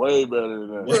shit was way better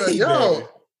than that. Bruh, y'all.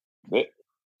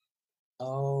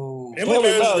 Family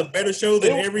Matters is a better show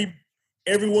than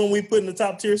everyone we put in the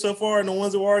top tier so far and the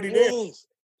ones that were already there.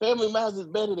 Family Matters is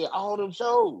better than all them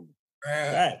shows.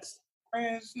 Facts.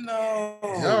 No.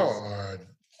 Y'all are.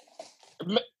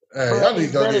 Hey, y'all need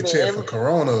to go get checked for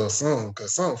Corona or something,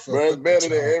 because something fucked up. It's better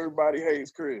than Everybody Hates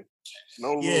Chris.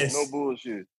 No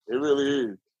bullshit. It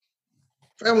really is.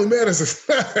 Family Matters is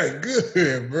not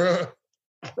good, bro.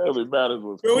 Family Matters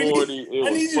was corny. It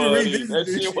was funny. That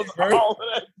shit was all of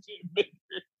that shit.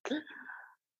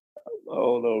 I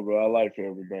don't know, bro. I like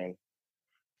Family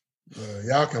Matters.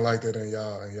 Y'all can like that in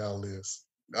y'all list.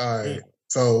 All right.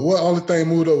 So what only thing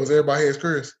moved up was Everybody Hates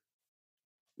Chris?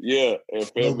 Yeah, and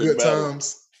Family No Good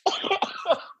Matters.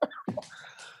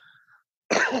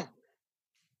 Times.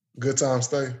 Good Times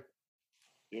Stay.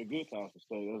 Yeah, Good Times to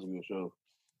Stay. That's a good show.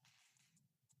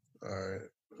 All right.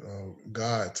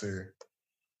 God tier.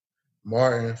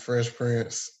 Martin, Fresh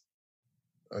Prince,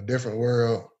 A Different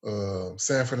World,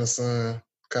 Sanford and Son,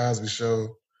 Cosby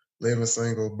Show, Living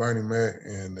Single, Bernie Mac,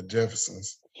 and The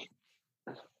Jeffersons.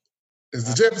 Is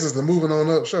The Jeffersons the Moving On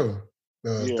Up show?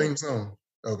 The theme song?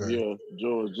 Okay. Yeah,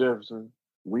 George Jefferson,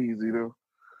 Weezy, though.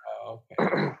 Oh,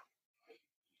 okay.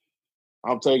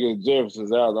 I'm taking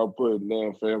Jefferson's out. I'm putting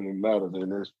damn Family Matters in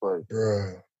this place.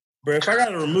 Bruh. Bro, if I got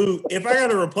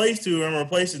to replace two, I'm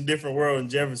replacing Different World and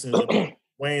Jefferson's.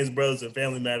 Wayne's Brothers and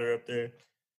Family Matter up there.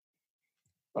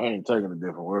 I ain't taking A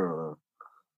Different World.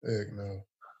 Heck no.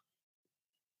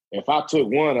 If I took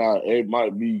one out, it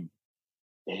might be.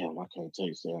 Damn, I can't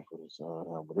take Sanford and Son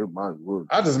out, but it might work.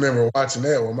 I just remember watching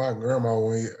that with my grandma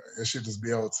when it should just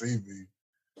be on TV.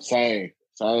 Same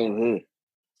here.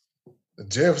 The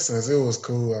Jeffersons, it was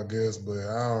cool, I guess, but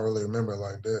I don't really remember it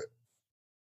like that.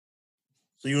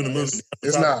 So you in the movie?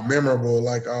 It's not memorable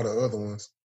like all the other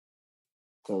ones.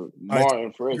 So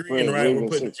Martin, Fresh Prince, right? We're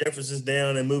putting the Jeffersons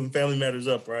down and moving Family Matters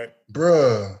up, right?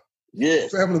 Bruh.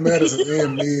 Yes. Family Matters is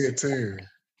in mid tier.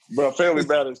 Bro, Family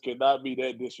Matters cannot be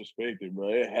that disrespected, bro.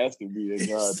 It has to be a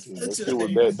God tier. That shit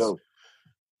was that dope.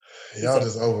 Y'all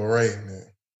just overrating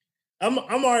it. I'm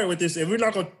all right with this. If we're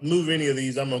not gonna move any of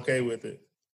these, I'm okay with it.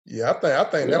 Yeah, I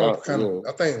think that one kind of.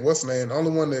 I think what's the name? The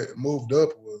only one that moved up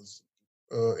was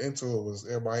into it was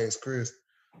Everybody Hates Chris.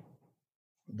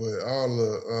 But all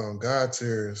the God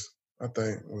tiers, I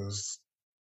think, was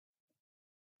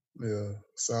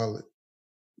solid.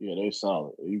 Yeah, they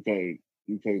solid. You can't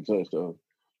touch those.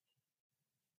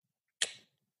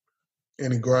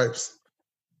 Any gripes?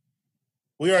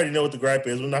 We already know what the gripe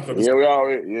is. We're not going to. Yeah, we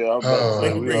already. Yeah, I'm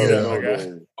bring it up. Are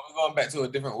we going back to A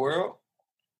Different World?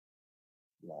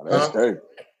 No, that's great.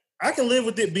 I can live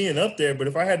with it being up there, but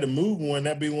if I had to move one,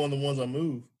 that'd be one of the ones I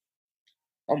move.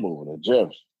 I'm moving to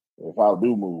Jeffs if I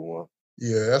do move one.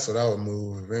 Yeah, that's what I would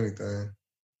move, if anything.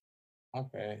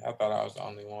 Okay, I thought I was the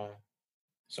only one.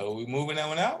 So we moving that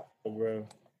one out? Oh, bro,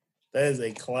 that is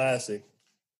a classic.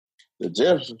 The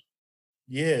Jefferson.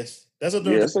 Yes, that's what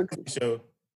the show.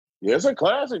 Yeah, it's a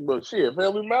classic, but shit,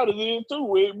 Family Matters is too.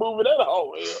 We ain't moving that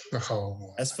all way up.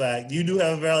 Oh, that's fact. You do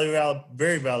have a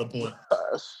very valid point.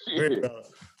 Very valid.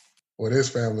 Well, this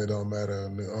family don't matter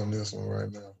on this one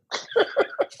right now.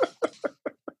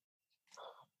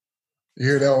 You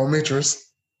hear that one, Mitris?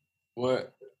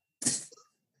 What?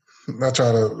 Not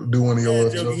try to do one of your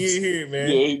jokes. You hear it,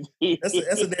 man. Yeah.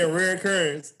 That's a damn rare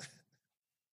occurrence.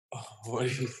 Oh, what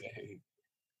did you say?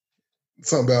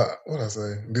 Something about, what I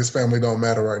say? This family don't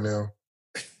matter right now.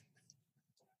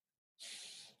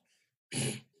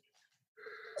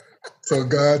 So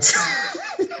God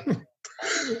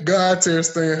tier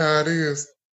staying how it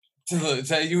is. Look,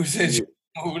 tell you said you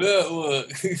moved up.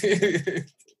 Look,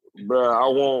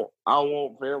 bro, I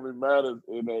want Family Matters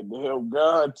in that damn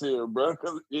God tier, bro,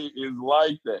 because it is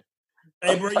like that.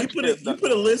 Hey, bro, you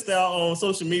put a list out on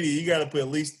social media. You gotta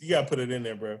put it in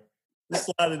there, bro. Just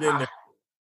slide it in there.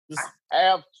 I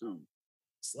have to.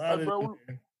 Slide it in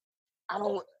there. I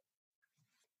don't.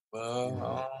 I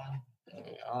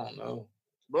don't know.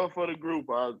 But for the group,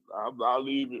 I'll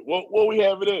leave it. What we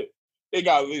have it at? It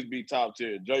got to at least be top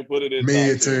tier. Dre put it in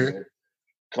Mid top tier. tier. Man.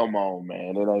 Come on,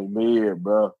 man. It ain't mid,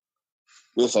 bro.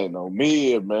 This ain't no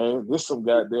mid, man. This some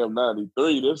goddamn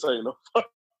 93. This ain't no fucking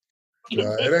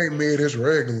Nah, it ain't mid, it's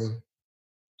regular.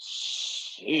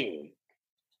 shit.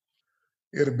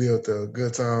 It'll be up there.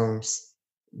 Good Times,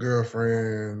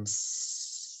 Girlfriends.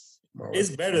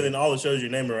 It's better than all the shows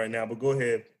you're naming right now, but go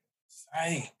ahead.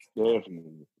 Psych.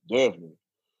 Definitely. Big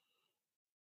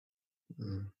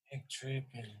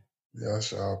tripping. Yeah,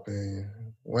 that's your opinion.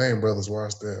 Wayne Brothers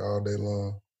watch that all day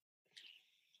long.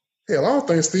 Hell, I don't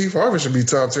think Steve Harvey should be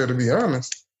top tier, to be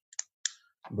honest.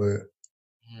 But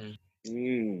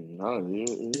Jamie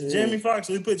Foxx.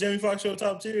 We put Jamie Foxx show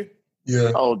top tier.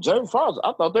 yeah. Oh, Jamie Foxx.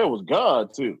 I thought that was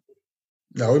God too.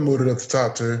 No, we moved it up to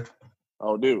top tier.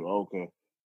 Oh, dude. Okay.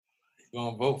 You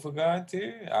gonna vote for God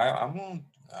tier? I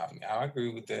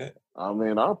agree with that. I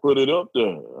mean, I'll put it up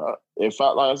there. If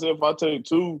I take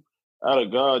 2 out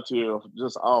of God tier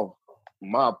just off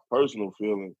my personal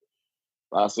feeling,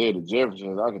 I said the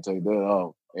Jeffersons, I can take that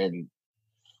off. And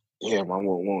damn, I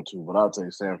won't want to, but I'll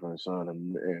take Sanford and Son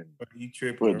and You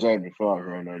tripping? put Jamie Foxx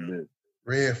on that bitch.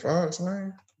 Red Fox,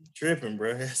 man. You tripping,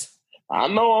 bro? I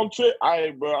know I'm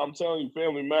tripping. Bro, I'm telling you,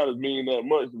 Family Matters mean that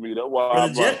much to me. That's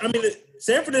why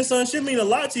Sanford and Son should mean a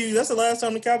lot to you. That's the last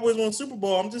time the Cowboys won the Super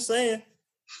Bowl. I'm just saying.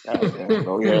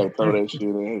 Go ahead, throw that shit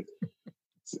in.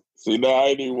 See, now I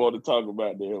ain't even want to talk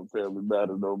about damn Family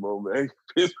Matters no more, man.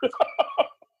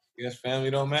 Guess family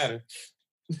don't matter.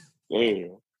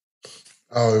 Damn.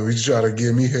 Oh, you try to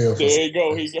give me hell for There you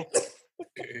go. He got.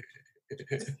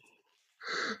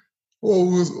 what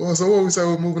we say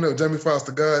we're moving up? Jamie Foxx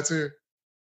to God tier?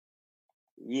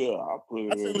 Yeah, I put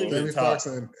it in. Jamie Foxx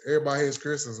and Everybody Hates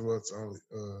Chris is what's only.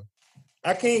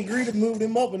 I can't agree to move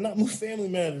them up and not move Family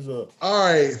Matters up. All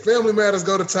right, Family Matters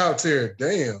go to top tier.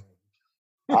 Damn.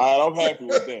 All right, I'm happy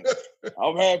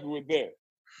with that.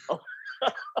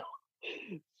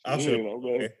 I'm sure.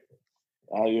 Okay.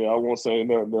 I won't say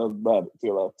nothing else about it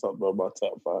till I talk about my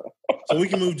top 5. So we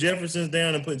can move Jefferson's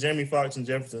down and put Jamie Foxx in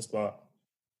Jefferson's spot.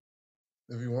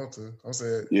 If you want to. I'm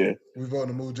saying, yeah. We voting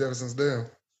to move Jefferson's down.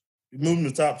 Move him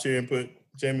to top tier and put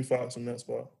Jamie Foxx in that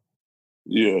spot.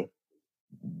 Yeah.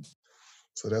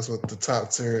 So that's what the top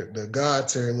tier, the God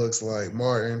tier looks like.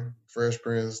 Martin, Fresh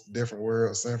Prince, Different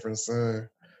World, Sanford and Son,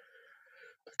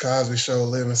 The Cosby Show,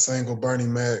 Living Single, Bernie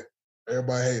Mac,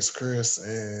 Everybody Hates Chris,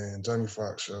 and Jamie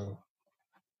Foxx Show.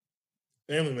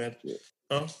 Family Matters. Yeah.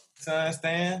 Huh? Son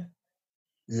Stan?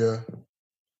 Yeah.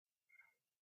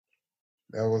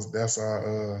 That's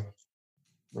our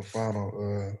the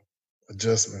final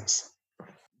adjustments.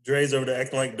 Dre's over there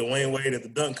acting like Dwayne Wade at the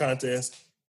dunk contest.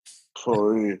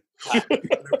 For real.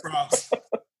 Props.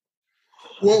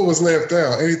 What was left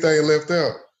out? Anything left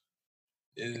out?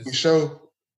 The show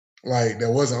like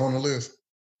that wasn't on the list.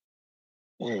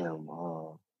 Damn.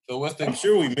 So what's the? I'm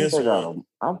sure we missed one.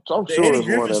 I'm the sure Eddie it's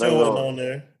one Griffin that show ain't wasn't on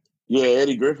there. Yeah,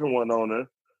 Eddie Griffin wasn't on there.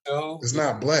 Show? It's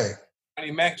not black.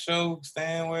 Bernie Mac show,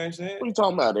 Stan, where is it? What are you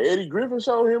talking about? The Eddie Griffin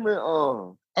show? Him and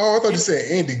Oh, I thought you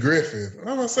said Andy Griffith.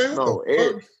 I was saying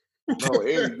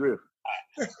Eddie Griffin.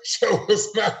 Show was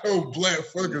not no black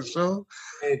fucking show.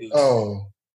 Eddie. Oh,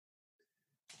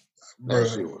 that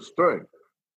shit was straight.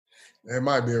 There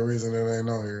might be a reason it ain't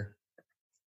on here.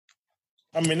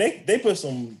 I mean, they put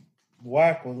some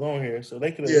whack ones on here, so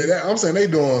they could. Yeah, I'm saying they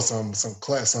doing some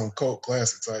cult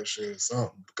classic type shit or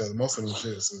something, because most of them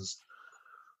shits is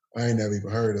I ain't never even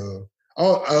heard of.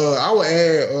 I would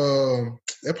add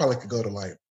they probably could go to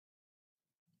like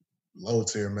low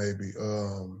tier maybe.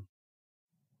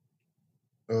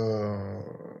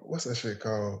 What's that shit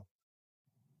called?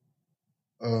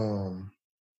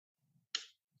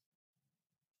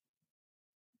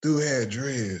 Dude had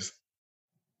dreads.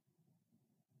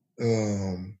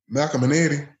 Malcolm and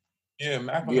Eddie. Yeah,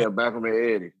 Malcolm. Yeah, Malcolm and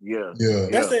Eddie. Yeah.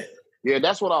 That's it. Yeah,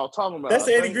 that's what I was talking about. That's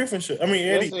the Eddie Griffin show. I mean,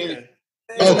 Eddie.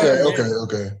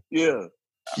 Okay. Yeah.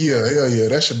 Yeah, hell yeah.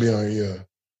 That should be on, yeah.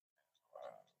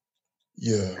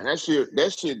 Yeah. And that shit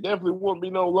definitely wouldn't be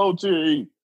no low tier either.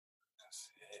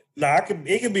 Nah,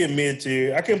 it could be a mid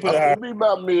tier. I couldn't put it high. It'd be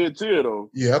about mid tier though.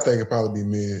 Yeah, I think it'd probably be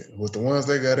mid. With the ones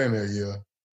they got in there, yeah.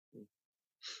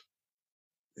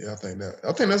 Yeah, I think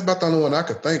that's about the only one I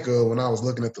could think of when I was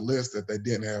looking at the list that they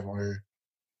didn't have on here.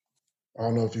 I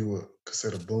don't know if you would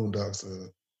consider Boondocks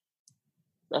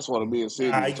That's what me and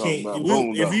Sidney talking about.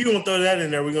 If you don't throw that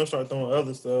in there, we're gonna start throwing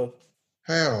other stuff.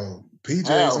 Hell,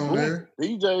 PJ's on there.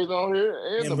 PJ's on here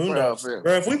and the Boondocks. Proud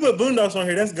Bro, if we put Boondocks on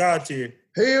here, that's God tier.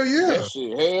 Hell yeah. That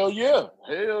shit, hell yeah.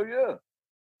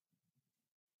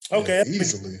 Okay, yeah,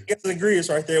 easily. I guess the agree is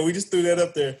right there. We just threw that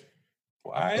up there.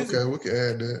 Why is we can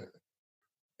add that.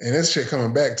 And that shit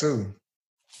coming back too.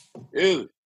 Is it?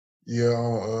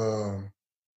 Yeah,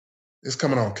 it's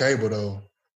coming on cable though.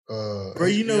 Bro,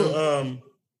 you HBO? know,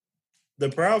 the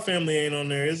Proud Family ain't on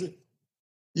there, is it?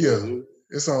 Yeah,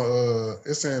 it's on.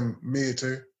 It's in mid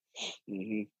tier.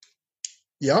 Mm-hmm.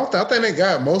 Yeah, I think they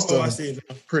got most Oh, of I them see it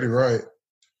now. pretty right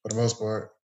for the most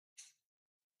part.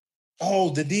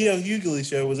 Oh, the DL Hughley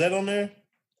show, was that on there?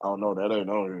 Oh no, that ain't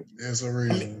on here. There's a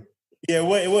reason. Yeah,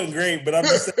 it wasn't great, but I'm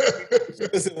just saying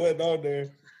it wasn't on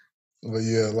there. But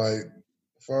yeah, like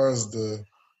as far as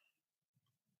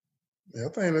I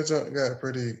think that junk got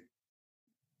pretty.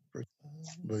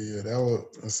 But yeah, that was.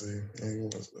 Let's see.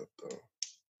 What was that though?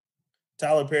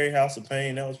 Tyler Perry, House of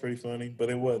Pain, that was pretty funny, but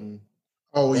it wasn't.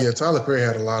 Oh yeah, Tyler Perry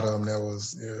had a lot of them. That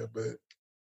was but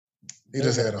he There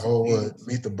just was had a like whole 2 seasons.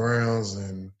 Meet the Browns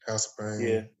and House of Pain.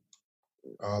 Yeah.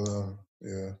 All of them.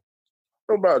 Yeah.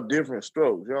 What about Different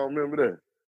Strokes? Y'all remember that?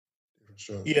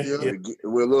 Sure. Yeah.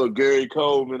 With little Gary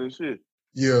Coleman and shit.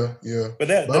 Yeah.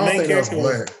 But I the don't main think that was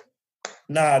character black.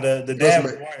 Nah, the dad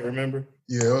was white, remember?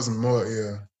 Yeah, it was more,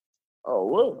 yeah. Oh,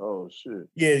 what? Oh, shit.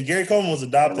 Yeah, Gary Coleman was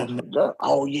adopted.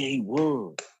 Oh, yeah, he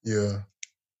was. Yeah.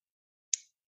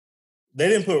 They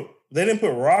didn't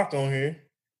put Rock on here.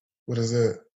 What is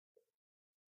that?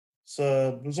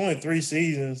 So it was only 3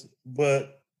 seasons,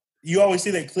 but you always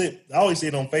see that clip. I always see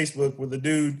it on Facebook where the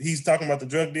dude, he's talking about the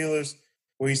drug dealers,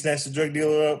 where he snatched the drug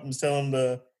dealer up and telling him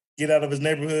to get out of his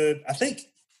neighborhood. I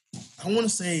want to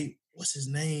say, what's his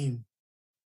name?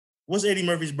 What's Eddie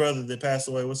Murphy's brother that passed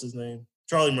away? What's his name?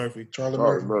 Charlie Murphy. Charlie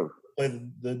Murphy.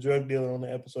 Played the drug dealer on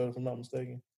the episode, if I'm not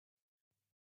mistaken.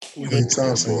 Clay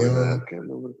Thompson,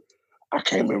 young. I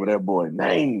can't remember that boy's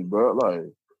name, bro. Like,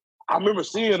 I remember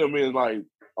seeing him in like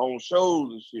on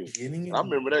shows and shit. I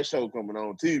remember that show coming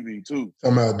on TV too.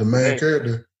 Talking about the main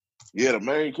character. Yeah, the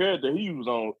main character. He was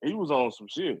on some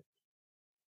shit.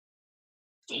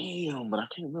 Damn, but I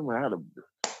can't remember how to.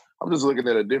 I'm just looking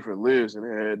at a different list and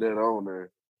they had that on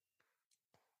there.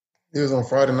 He was on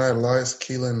Friday Night Lights,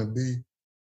 Keela and the Bee.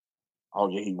 Oh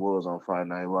yeah, he was on Friday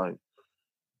Night Lights.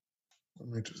 Let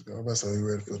me just go. I'm about to say he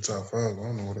ready for the top 5. I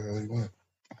don't know where the hell he went.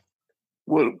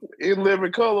 What, In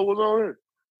Living Color was on here?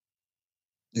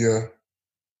 Yeah.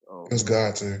 Oh, it was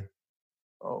God too.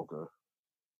 Oh, okay.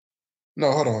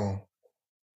 No, hold on.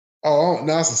 Oh,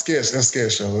 no, it's a sketch. That's a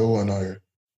sketch show. It wasn't on here.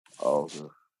 Oh, okay.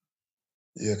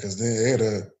 Yeah, because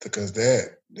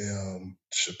that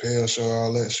Chappelle show,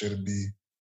 all that should be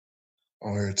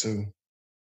on here too.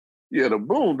 Yeah, the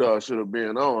Boondocks should have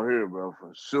been on here, bro,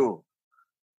 for sure.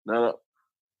 Now,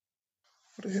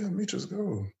 where the hell Mitchell's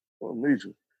go? Well,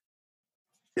 Mitchell.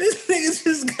 This nigga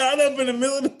just got up in the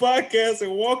middle of the podcast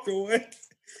and walked away.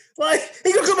 Like,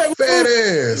 he gonna come back with fat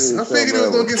food. ass. I figured he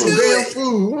was gonna get some damn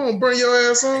food. You don't bring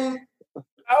your ass on.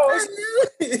 I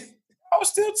was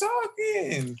still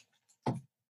talking.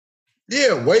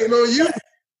 Yeah, waiting on you.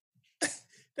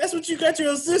 That's what you got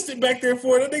your assistant back there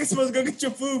for. That nigga's supposed to go get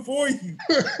your food for you.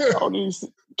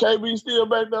 KB still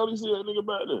back there. You see that nigga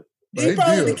back there? He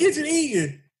probably in the kitchen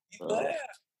eating. All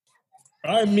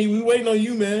right, we waiting on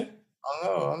you, man. I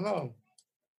know.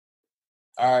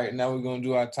 All right, now we're gonna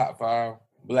do our top 5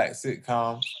 black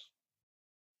sitcoms.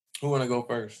 Who wanna go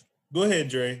first? Go ahead,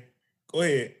 Dre. Go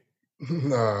ahead.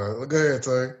 Nah, go ahead,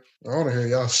 Tay. I want to hear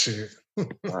y'all shit.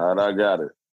 All right, I got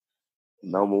it.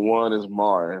 Number 1 is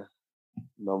Martin.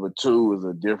 Number 2 is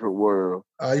A Different World.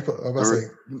 I'm about to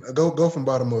say, go from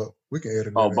bottom up. We can edit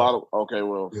it. Oh, bottom. Okay,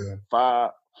 well, yeah.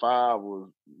 5 was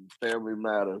Family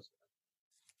Matters.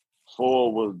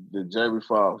 4 was the Jamie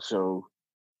Foxx Show.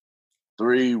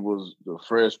 3 was The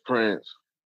Fresh Prince.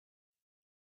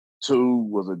 2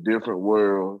 was A Different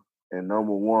World. And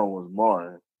number 1 was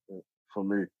Martin for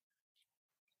me.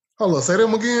 Hold on, say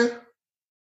them again.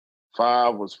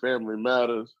 5 was Family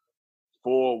Matters.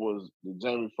 4 was the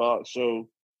Jamie Foxx Show.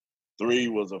 3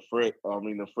 was The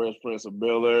Fresh Prince of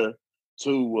Bel-Air.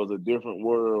 2 was A Different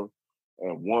World.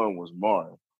 And 1 was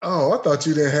Martin. Oh, I thought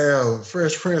you didn't have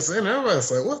Fresh Prince in there. I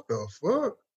was like, what the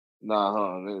fuck?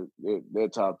 Nah,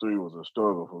 that top 3 was a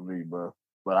struggle for me, bro.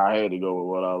 But I had to go with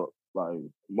what I like.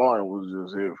 Martin was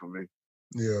just here for me.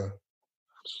 Yeah.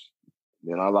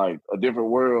 Then I like A Different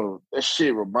World. That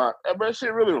shit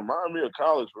really remind me of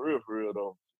college for real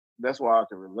though. That's why I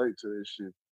can relate to this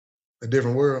shit. A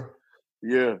Different World?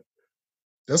 Yeah.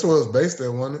 That's what it was based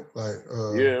on, wasn't it?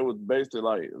 Yeah, it was based on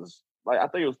I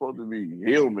think it was supposed to be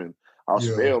Hillman or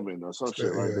Spellman or some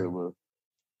shit like that. But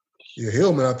yeah,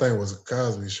 Hillman, I think, was a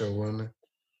Cosby Show, wasn't it?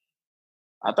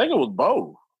 I think it was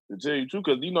both, to tell you the truth,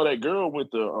 because you know that girl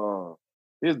went to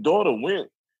his daughter went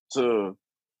to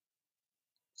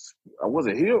was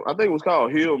it Hill? I think it was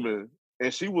called Hillman,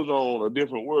 and she was on A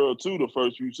Different World too. The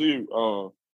first few seasons.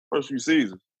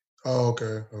 Oh,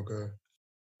 okay.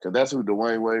 Cause that's who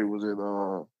Dwayne Wade was in.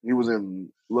 He was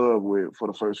in love with for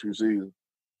the first few seasons.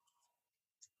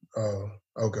 Oh,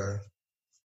 okay.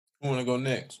 Who want to go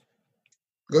next?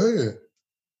 Go ahead.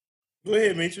 Go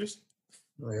ahead, Mitchers.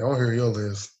 I don't hear your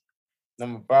list.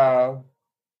 Number 5,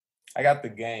 I got The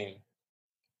Game.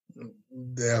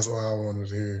 That's what I wanted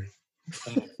to hear.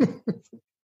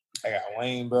 I got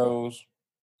Wayne Bros.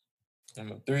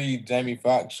 Number 3, Jamie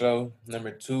Foxx Show.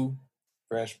 Number 2,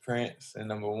 Fresh Prince. And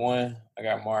number 1, I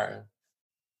got Martin.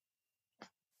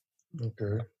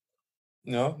 Okay.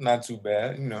 No, not too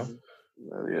bad, you know.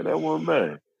 Yeah, that wasn't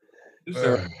bad.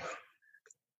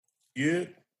 Yeah.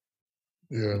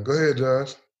 Yeah, go ahead,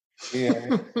 Josh.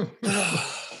 Yeah.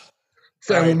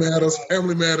 Family matters, and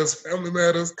family matters.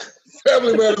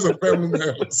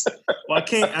 Well, I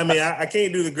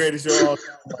can't do the greatest show all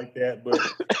time like that, but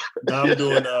now I'm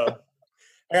doing I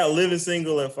got Living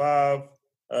Single at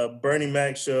 5, Bernie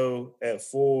Mac Show at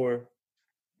 4,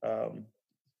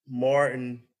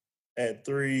 Martin at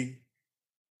 3,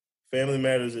 Family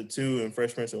Matters at 2, and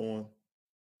Fresh Prince at 1.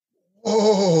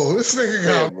 Oh, this nigga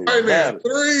got right there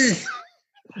 3.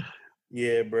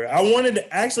 Yeah, bro. I wanted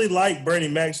to actually like Bernie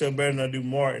Mac Show better than I do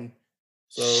Martin.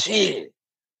 So shit.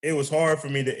 It was hard for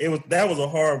me that was a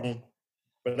hard one.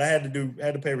 But I had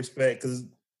to pay respect because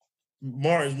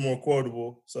Martin's more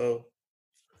quotable. So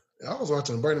I was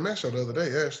watching the Bernie Mac Show the other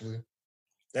day, actually.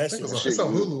 It's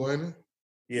on Hulu, ain't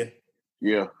it?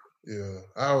 Yeah. Yeah.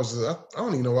 I don't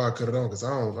even know why I cut it on because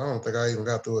I don't think I even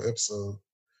got through an episode.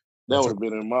 That would have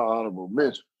been in my honorable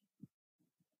mention.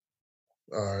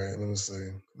 All right, let me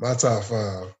see. My top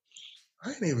 5. I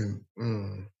ain't even.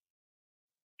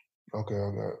 Okay,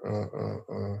 I got.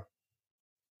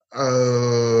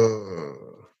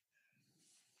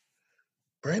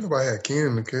 Ain't nobody had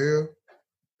Kenan and Kel.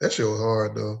 That shit was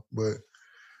hard though. But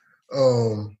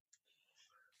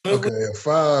okay, at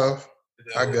 5,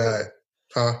 I got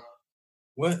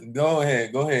What? Go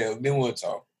ahead. Then we'll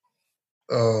talk.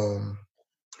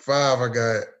 5, I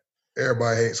got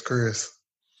Everybody Hates Chris.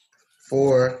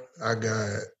 4, I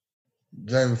got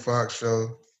Jamie Foxx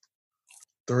Show.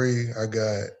 3, I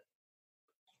got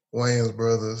Wayans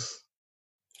Brothers.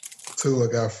 2, I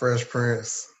got Fresh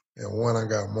Prince. And 1, I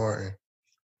got Martin.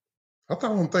 I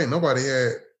don't think nobody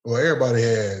had. Well, everybody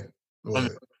had.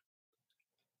 What?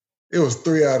 It was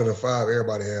 3 out of the 5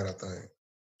 everybody had, I think.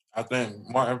 I think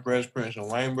Martin, Fresh Prince, and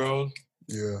Wayne Bros.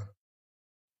 Yeah.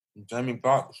 Jamie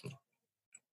Foxx.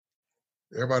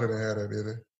 Everybody didn't have that, did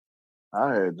they?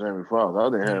 I had Jamie Foxx. I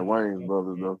didn't have Wayne's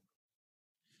brothers though.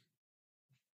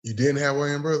 You didn't have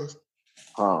Wayans Brothers?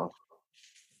 Huh.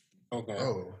 Okay.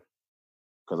 Oh.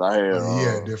 Because I had he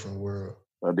had a different world.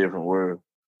 A different world.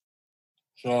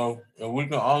 So if we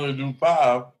can only do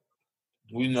 5,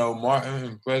 we know Martin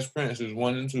and Fresh Prince is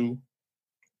 1 and 2.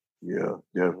 Yeah,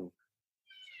 definitely.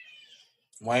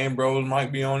 Wayne Bros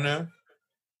might be on there.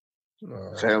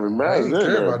 Family Matters. I ain't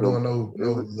care about doing no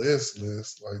list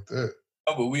like that.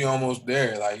 Oh, but we almost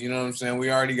there. Like, you know what I'm saying?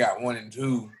 We already got 1 and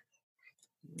 2.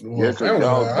 Well,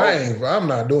 I'm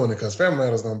not doing it because Family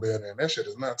Matters gonna be in there. That shit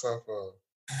is not top 5.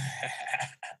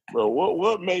 But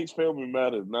what makes Family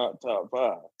Matters not top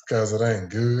 5? Because it ain't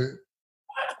good.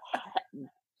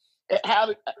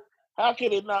 How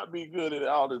can it not be good at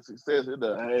all the success it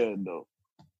done had though?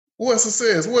 What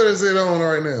success? What is it on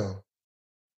right now?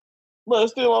 But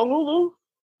it's still on Hulu.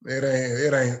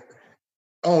 It ain't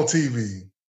on TV.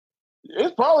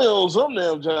 It's probably on some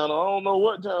damn channel. I don't know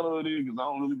what channel it is because I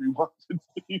don't really be watching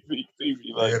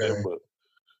TV like that. But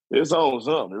it's on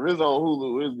something. If it's on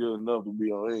Hulu, it's good enough to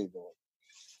be on anything.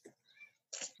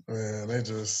 Man, they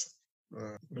just.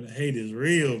 The hate is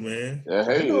real, man. The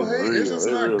hate is real. It's just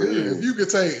not really good. is. If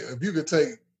you could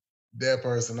take that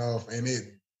person off and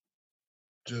it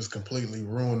just completely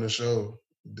ruin the show,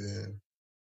 then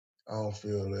I don't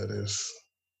feel that it's.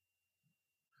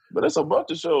 But it's a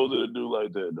bunch of shows that do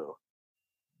like that though.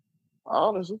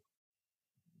 Honestly.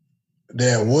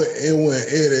 Damn,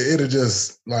 it'll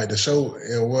just like the show.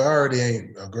 It already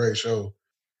ain't a great show.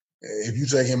 If you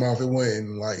take him off, it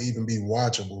wouldn't like even be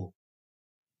watchable.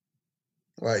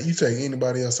 Like you take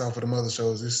anybody else out for the other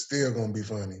shows, it's still gonna be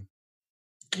funny.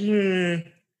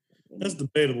 That's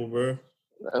debatable, bro.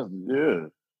 That's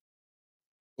good.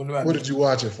 What did you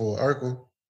watch it for, Urkel?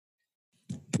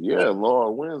 Yeah,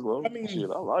 Lord Winslow.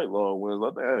 Shit, I like Lord Winslow.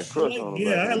 I think I had a crush on him.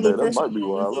 Yeah, I had a little crush on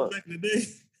him back in the day.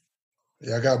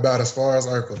 Yeah, I got about as far as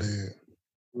Urkel did.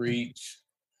 Reach.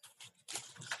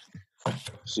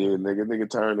 Shit, nigga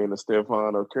turned into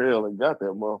Stephon Curl and got that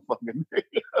motherfucking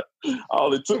nigga.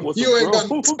 All it took was you ain't got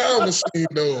no time machine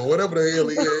though, or whatever the hell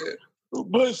he had.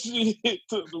 But shit,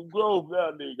 took some growth.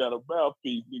 Now nigga got a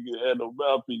mouthpiece. Nigga had no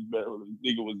mouthpiece back when the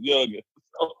nigga was younger.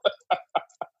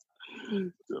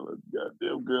 Tell a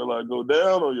goddamn girl I go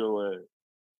down on your ass.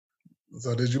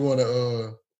 So did you want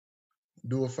to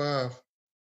do a 5?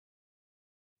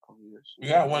 Oh, yeah, We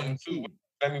got 1 and 2.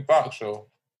 Jamie Foxx show.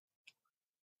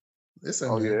 It's in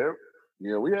Oh there.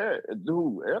 yeah, we had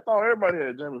dude. I thought everybody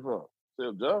had Jamie Foxx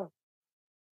except John.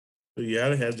 But yeah, I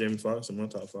didn't have Jamie Foxx in my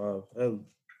top 5.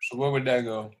 So where would that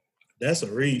go? That's a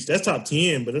reach. That's top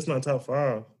 10, but it's not top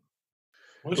 5.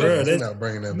 What's Bruh, your- We're not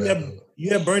bringing that back up.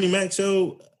 You have Bernie Mac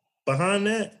show behind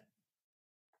that?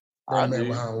 Bernie Mac did.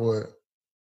 behind what?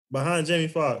 Behind Jamie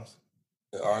Foxx.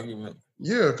 the argument?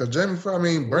 Yeah, because Jamie Foxx,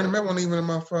 Bernie Mac wasn't even in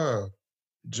my 5.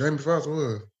 Jamie Foxx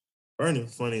was. Bernie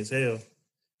was funny as hell.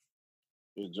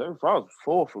 Yeah, Jamie Foxx was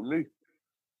 4 for me.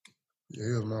 Yeah,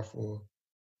 he was my 4,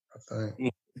 I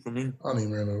think. For me. I don't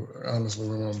even honestly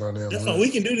remember about that. That's fine. We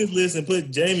can do this list and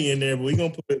put Jamie in there, but we're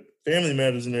going to put Family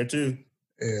Matters in there too.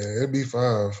 Yeah, it'd be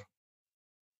 5.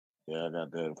 Yeah, I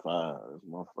got that at 5. That's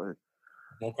my favorite.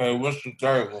 Okay, what's the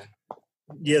third one?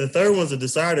 Yeah, the third one's a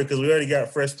decider because we already got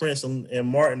Fresh Prince and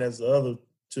Martin as the other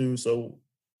two. So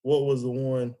what was the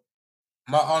one?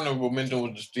 My honorable mention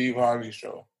was the Steve Harvey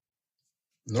show.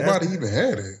 Nobody even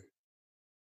had it.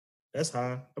 That's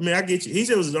high. I get you. He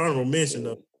said it was his honorable mention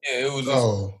though. Yeah, it was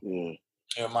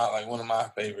just one of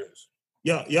my favorites.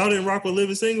 Y'all didn't rock with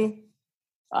Living Single?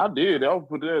 I did. I would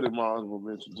put that in my honorable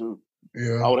mention too.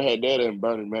 Yeah. I would have had that in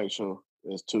Bernie Mac show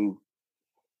as 2.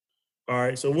 All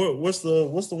right. So what's the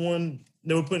one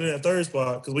that we're putting in that third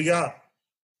spot? Because we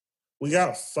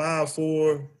got 5,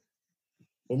 4.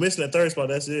 We're missing that third spot.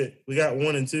 That's it. We got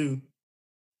 1 and 2.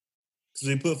 Because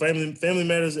we put Family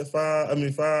Matters at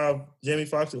 5. 5. Jamie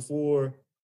Foxx at 4.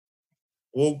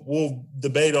 We'll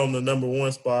debate on the number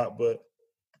 1 spot, but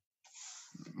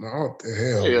No, what the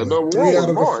hell? Yeah, number 1 3 out of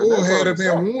the Martin. 4 That's had it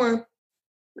unacceptable. been 1.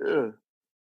 Yeah.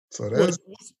 So that's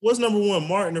what's number 1?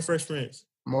 Martin or Fresh Prince?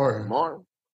 Martin. Martin.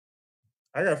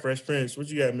 I got Fresh Prince. What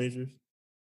you got, Major?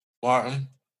 Martin.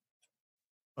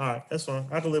 All right, that's fine.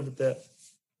 I can live with that.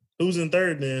 Who's in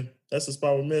third then? That's the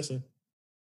spot we're missing.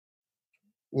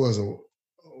 Was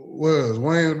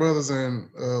Wayne's Brothers and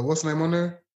what's the name on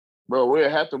there? Bro, we'll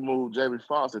have to move Jamie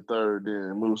Foxx to third then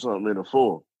and move something in the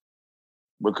 4.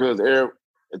 Because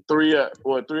 3 out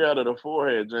of the 4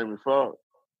 had Jamie Foxx.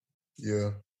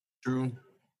 Yeah. True.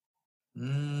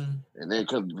 And then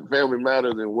because Family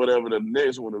Matters and whatever the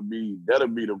next one will be, that'll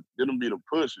be the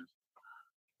pushes.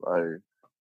 Like,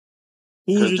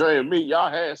 because Dre and me,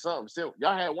 y'all had something.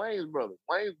 Y'all had Wayne's Brothers.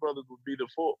 Wayne's Brothers would be the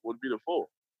 4.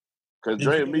 Because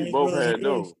Dre and me both had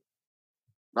those.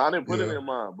 No, I didn't put it in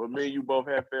mine, but me and you both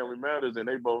had Family Matters, and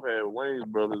they both had Wayne's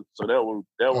Brothers. So that was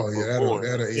before.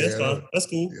 That's fine. That's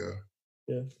cool.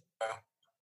 Yeah.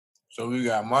 So we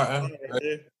got Martin,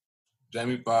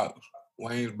 Jamie Foxx,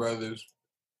 Wayne's Brothers,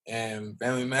 and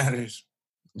Family Matters.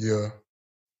 Yeah.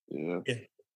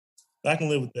 I can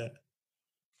live with that.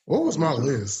 What was my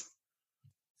list?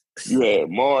 You had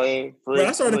Martin, Bro,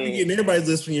 I started getting everybody's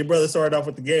list when your brother started off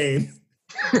with the game.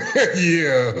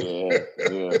 Yeah.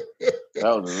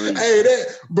 That was a reason. Hey,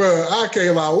 bro, I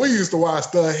can't lie. We used to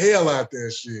watch the hell out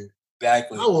that shit.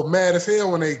 Exactly. I was mad as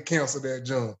hell when they canceled that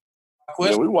jump.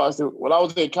 Yeah, we watched it when I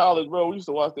was in college, bro. We used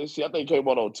to watch that shit. I think it came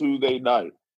on Tuesday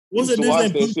night. Was we it used to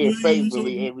watch this that shit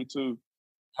faithfully every Tuesday.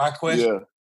 My question: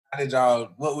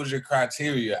 what was your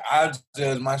criteria? I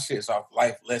judge my shits off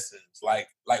life lessons, like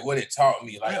what it taught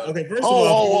me. Like, okay, first of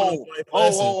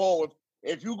all,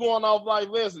 if you going off life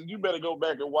lessons, you better go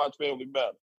back and watch Family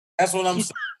Matters. That's what I'm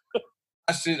saying.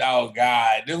 My shit, oh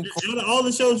God, all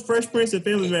the shows, Fresh Prince and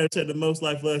Family Matters had the most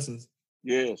life lessons.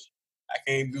 Yes. I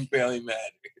can't do Family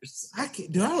Matters. I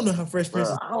don't know how Fresh Prince.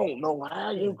 I don't know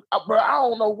how you, bro. I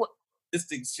don't know what.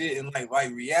 Realistic shit and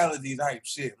like reality type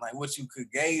shit, like what you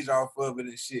could gauge off of it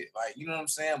and shit. Like, you know what I'm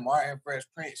saying? Martin, Fresh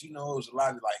Prince, you know, it was a lot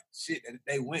of like shit that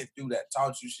they went through that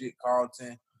taught you shit.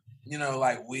 Carlton, you know,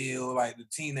 like Will, like the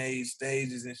teenage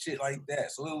stages and shit like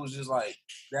that. So it was just like,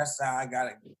 that's how I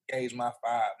gotta gauge my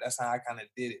 5. That's how I kind of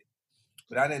did it.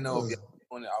 But I didn't know if y'all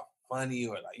doing it off funny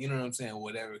or like, you know what I'm saying,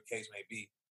 whatever the case may be.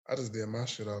 I just did my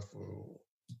shit off of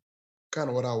kind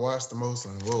of what I watched the most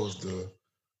and what was the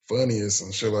funniest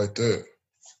and shit like that.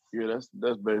 Yeah,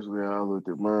 that's basically how I looked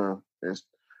at mine.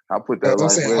 I put that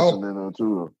life lesson in there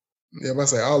too. Yeah, but I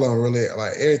say all of them really,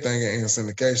 like everything in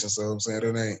syndication. So I'm saying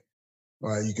it ain't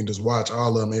like you can just watch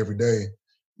all of them every day.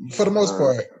 For the most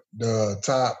part,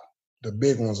 the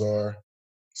big ones are,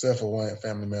 except for one,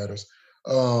 Family Matters.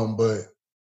 But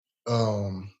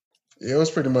it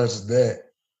was pretty much that.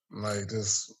 Like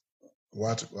just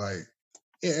watch it. Like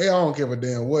I don't give a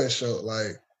damn what show.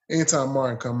 Like anytime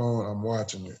Martin come on, I'm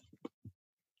watching it.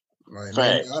 Like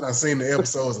Facts. I done seen the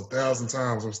episodes 1,000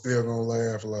 times. I'm still gonna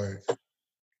laugh. Like,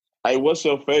 Hey, what's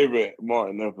your favorite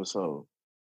Martin episode?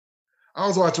 I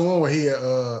was watching one where he had,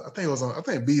 I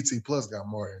think BT Plus got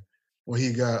Martin when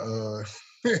he got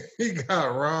he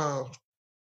got robbed.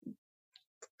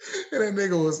 And that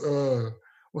nigga was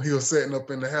when he was setting up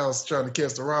in the house trying to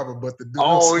catch the robber, but the dude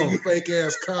was some fake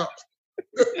ass cops.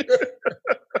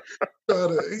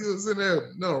 He was in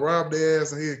there, robbed their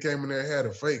ass, and he came in there, had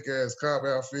a fake ass cop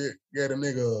outfit, got a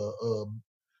nigga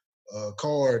a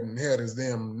card, and had his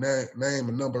damn name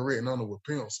and number written on it with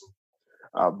pencil.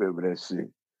 I remember that shit.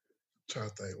 Trying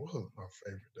to think, what was my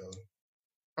favorite though?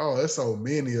 Oh, there's so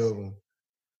many of them.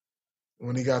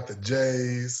 When he got the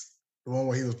Jays, the one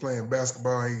where he was playing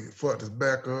basketball, he fucked his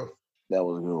back up. That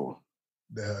was a good one.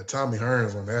 The Tommy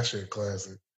Hearns one, that shit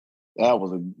classic.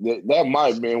 That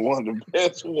might have been one of the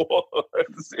best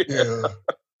ones. Yeah.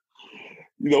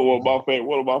 You know what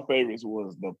one of my favorites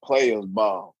was the Players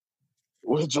Ball.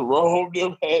 When Jerome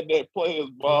them had that Players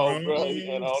Ball, bro. He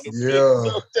had all the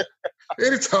Yeah.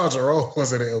 Anytime Jerome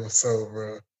was in the episode,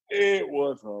 bro. It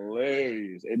was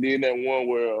hilarious. And then that one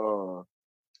where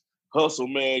Hustle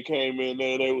Man came in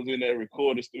there, they was in that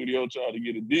recording studio trying to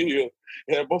get a deal.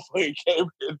 And before he came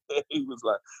in there, he was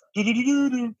like,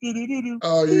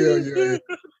 oh, yeah.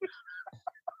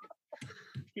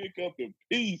 Pick up the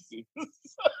pieces.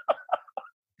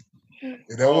 And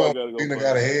that one, Tina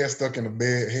got a head stuck in the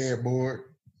bed headboard.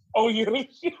 Oh, yeah, that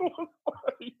shit was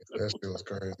funny. That shit was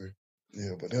crazy.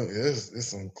 Yeah, but it's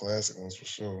some classic ones for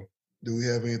sure. Do we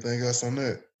have anything else on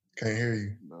that? Can't hear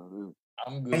you. No,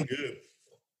 I'm good. I'm good.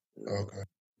 Okay.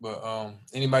 But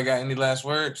anybody got any last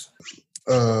words?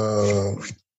 Go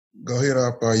hit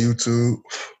up our YouTube.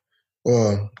 We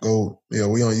on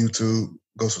YouTube.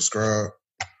 Go subscribe.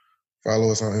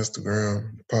 Follow us on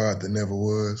Instagram, the pod that never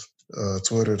was.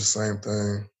 Twitter, the same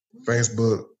thing.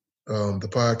 Facebook, the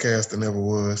podcast that never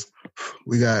was.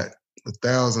 We got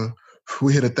 1,000.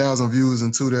 We hit 1,000 views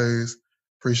in 2 days.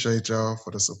 Appreciate y'all for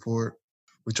the support.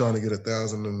 We're trying to get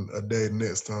 1,000 a day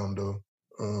next time, though.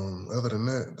 Other than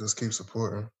that, just keep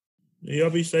supporting. Y'all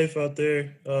be safe out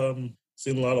there.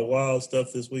 Seen a lot of wild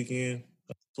stuff this weekend.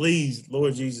 Please,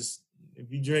 Lord Jesus,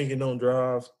 if you drinking, don't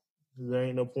drive. There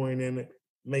ain't no point in it.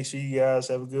 Make sure you guys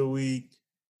have a good week.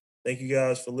 Thank you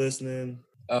guys for listening.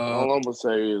 All I'm going to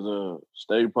say is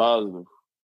stay positive.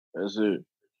 That's it.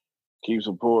 Keep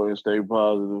supporting, stay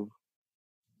positive.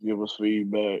 Give us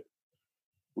feedback.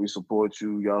 We support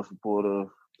you. Y'all support us.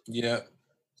 Yep.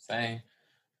 Same.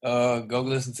 Go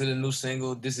listen to the new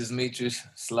single, This Is Mitris,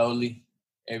 slowly,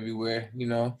 everywhere,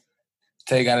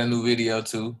 Tay got a new video,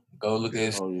 too. Go look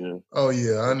at it. Oh,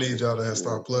 yeah. I need y'all to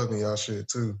start plugging y'all shit,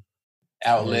 too.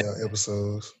 Outlet.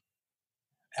 Episodes.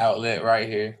 Outlet right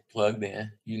here, plugged in,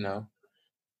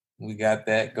 We got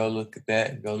that. Go look at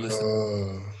that. Go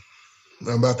listen.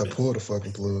 I'm about to pull the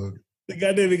fucking plug. The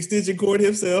goddamn extension cord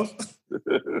himself.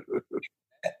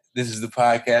 This is the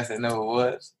podcast that never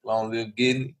was. Long live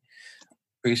Getting.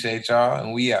 Appreciate y'all,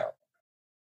 and we out.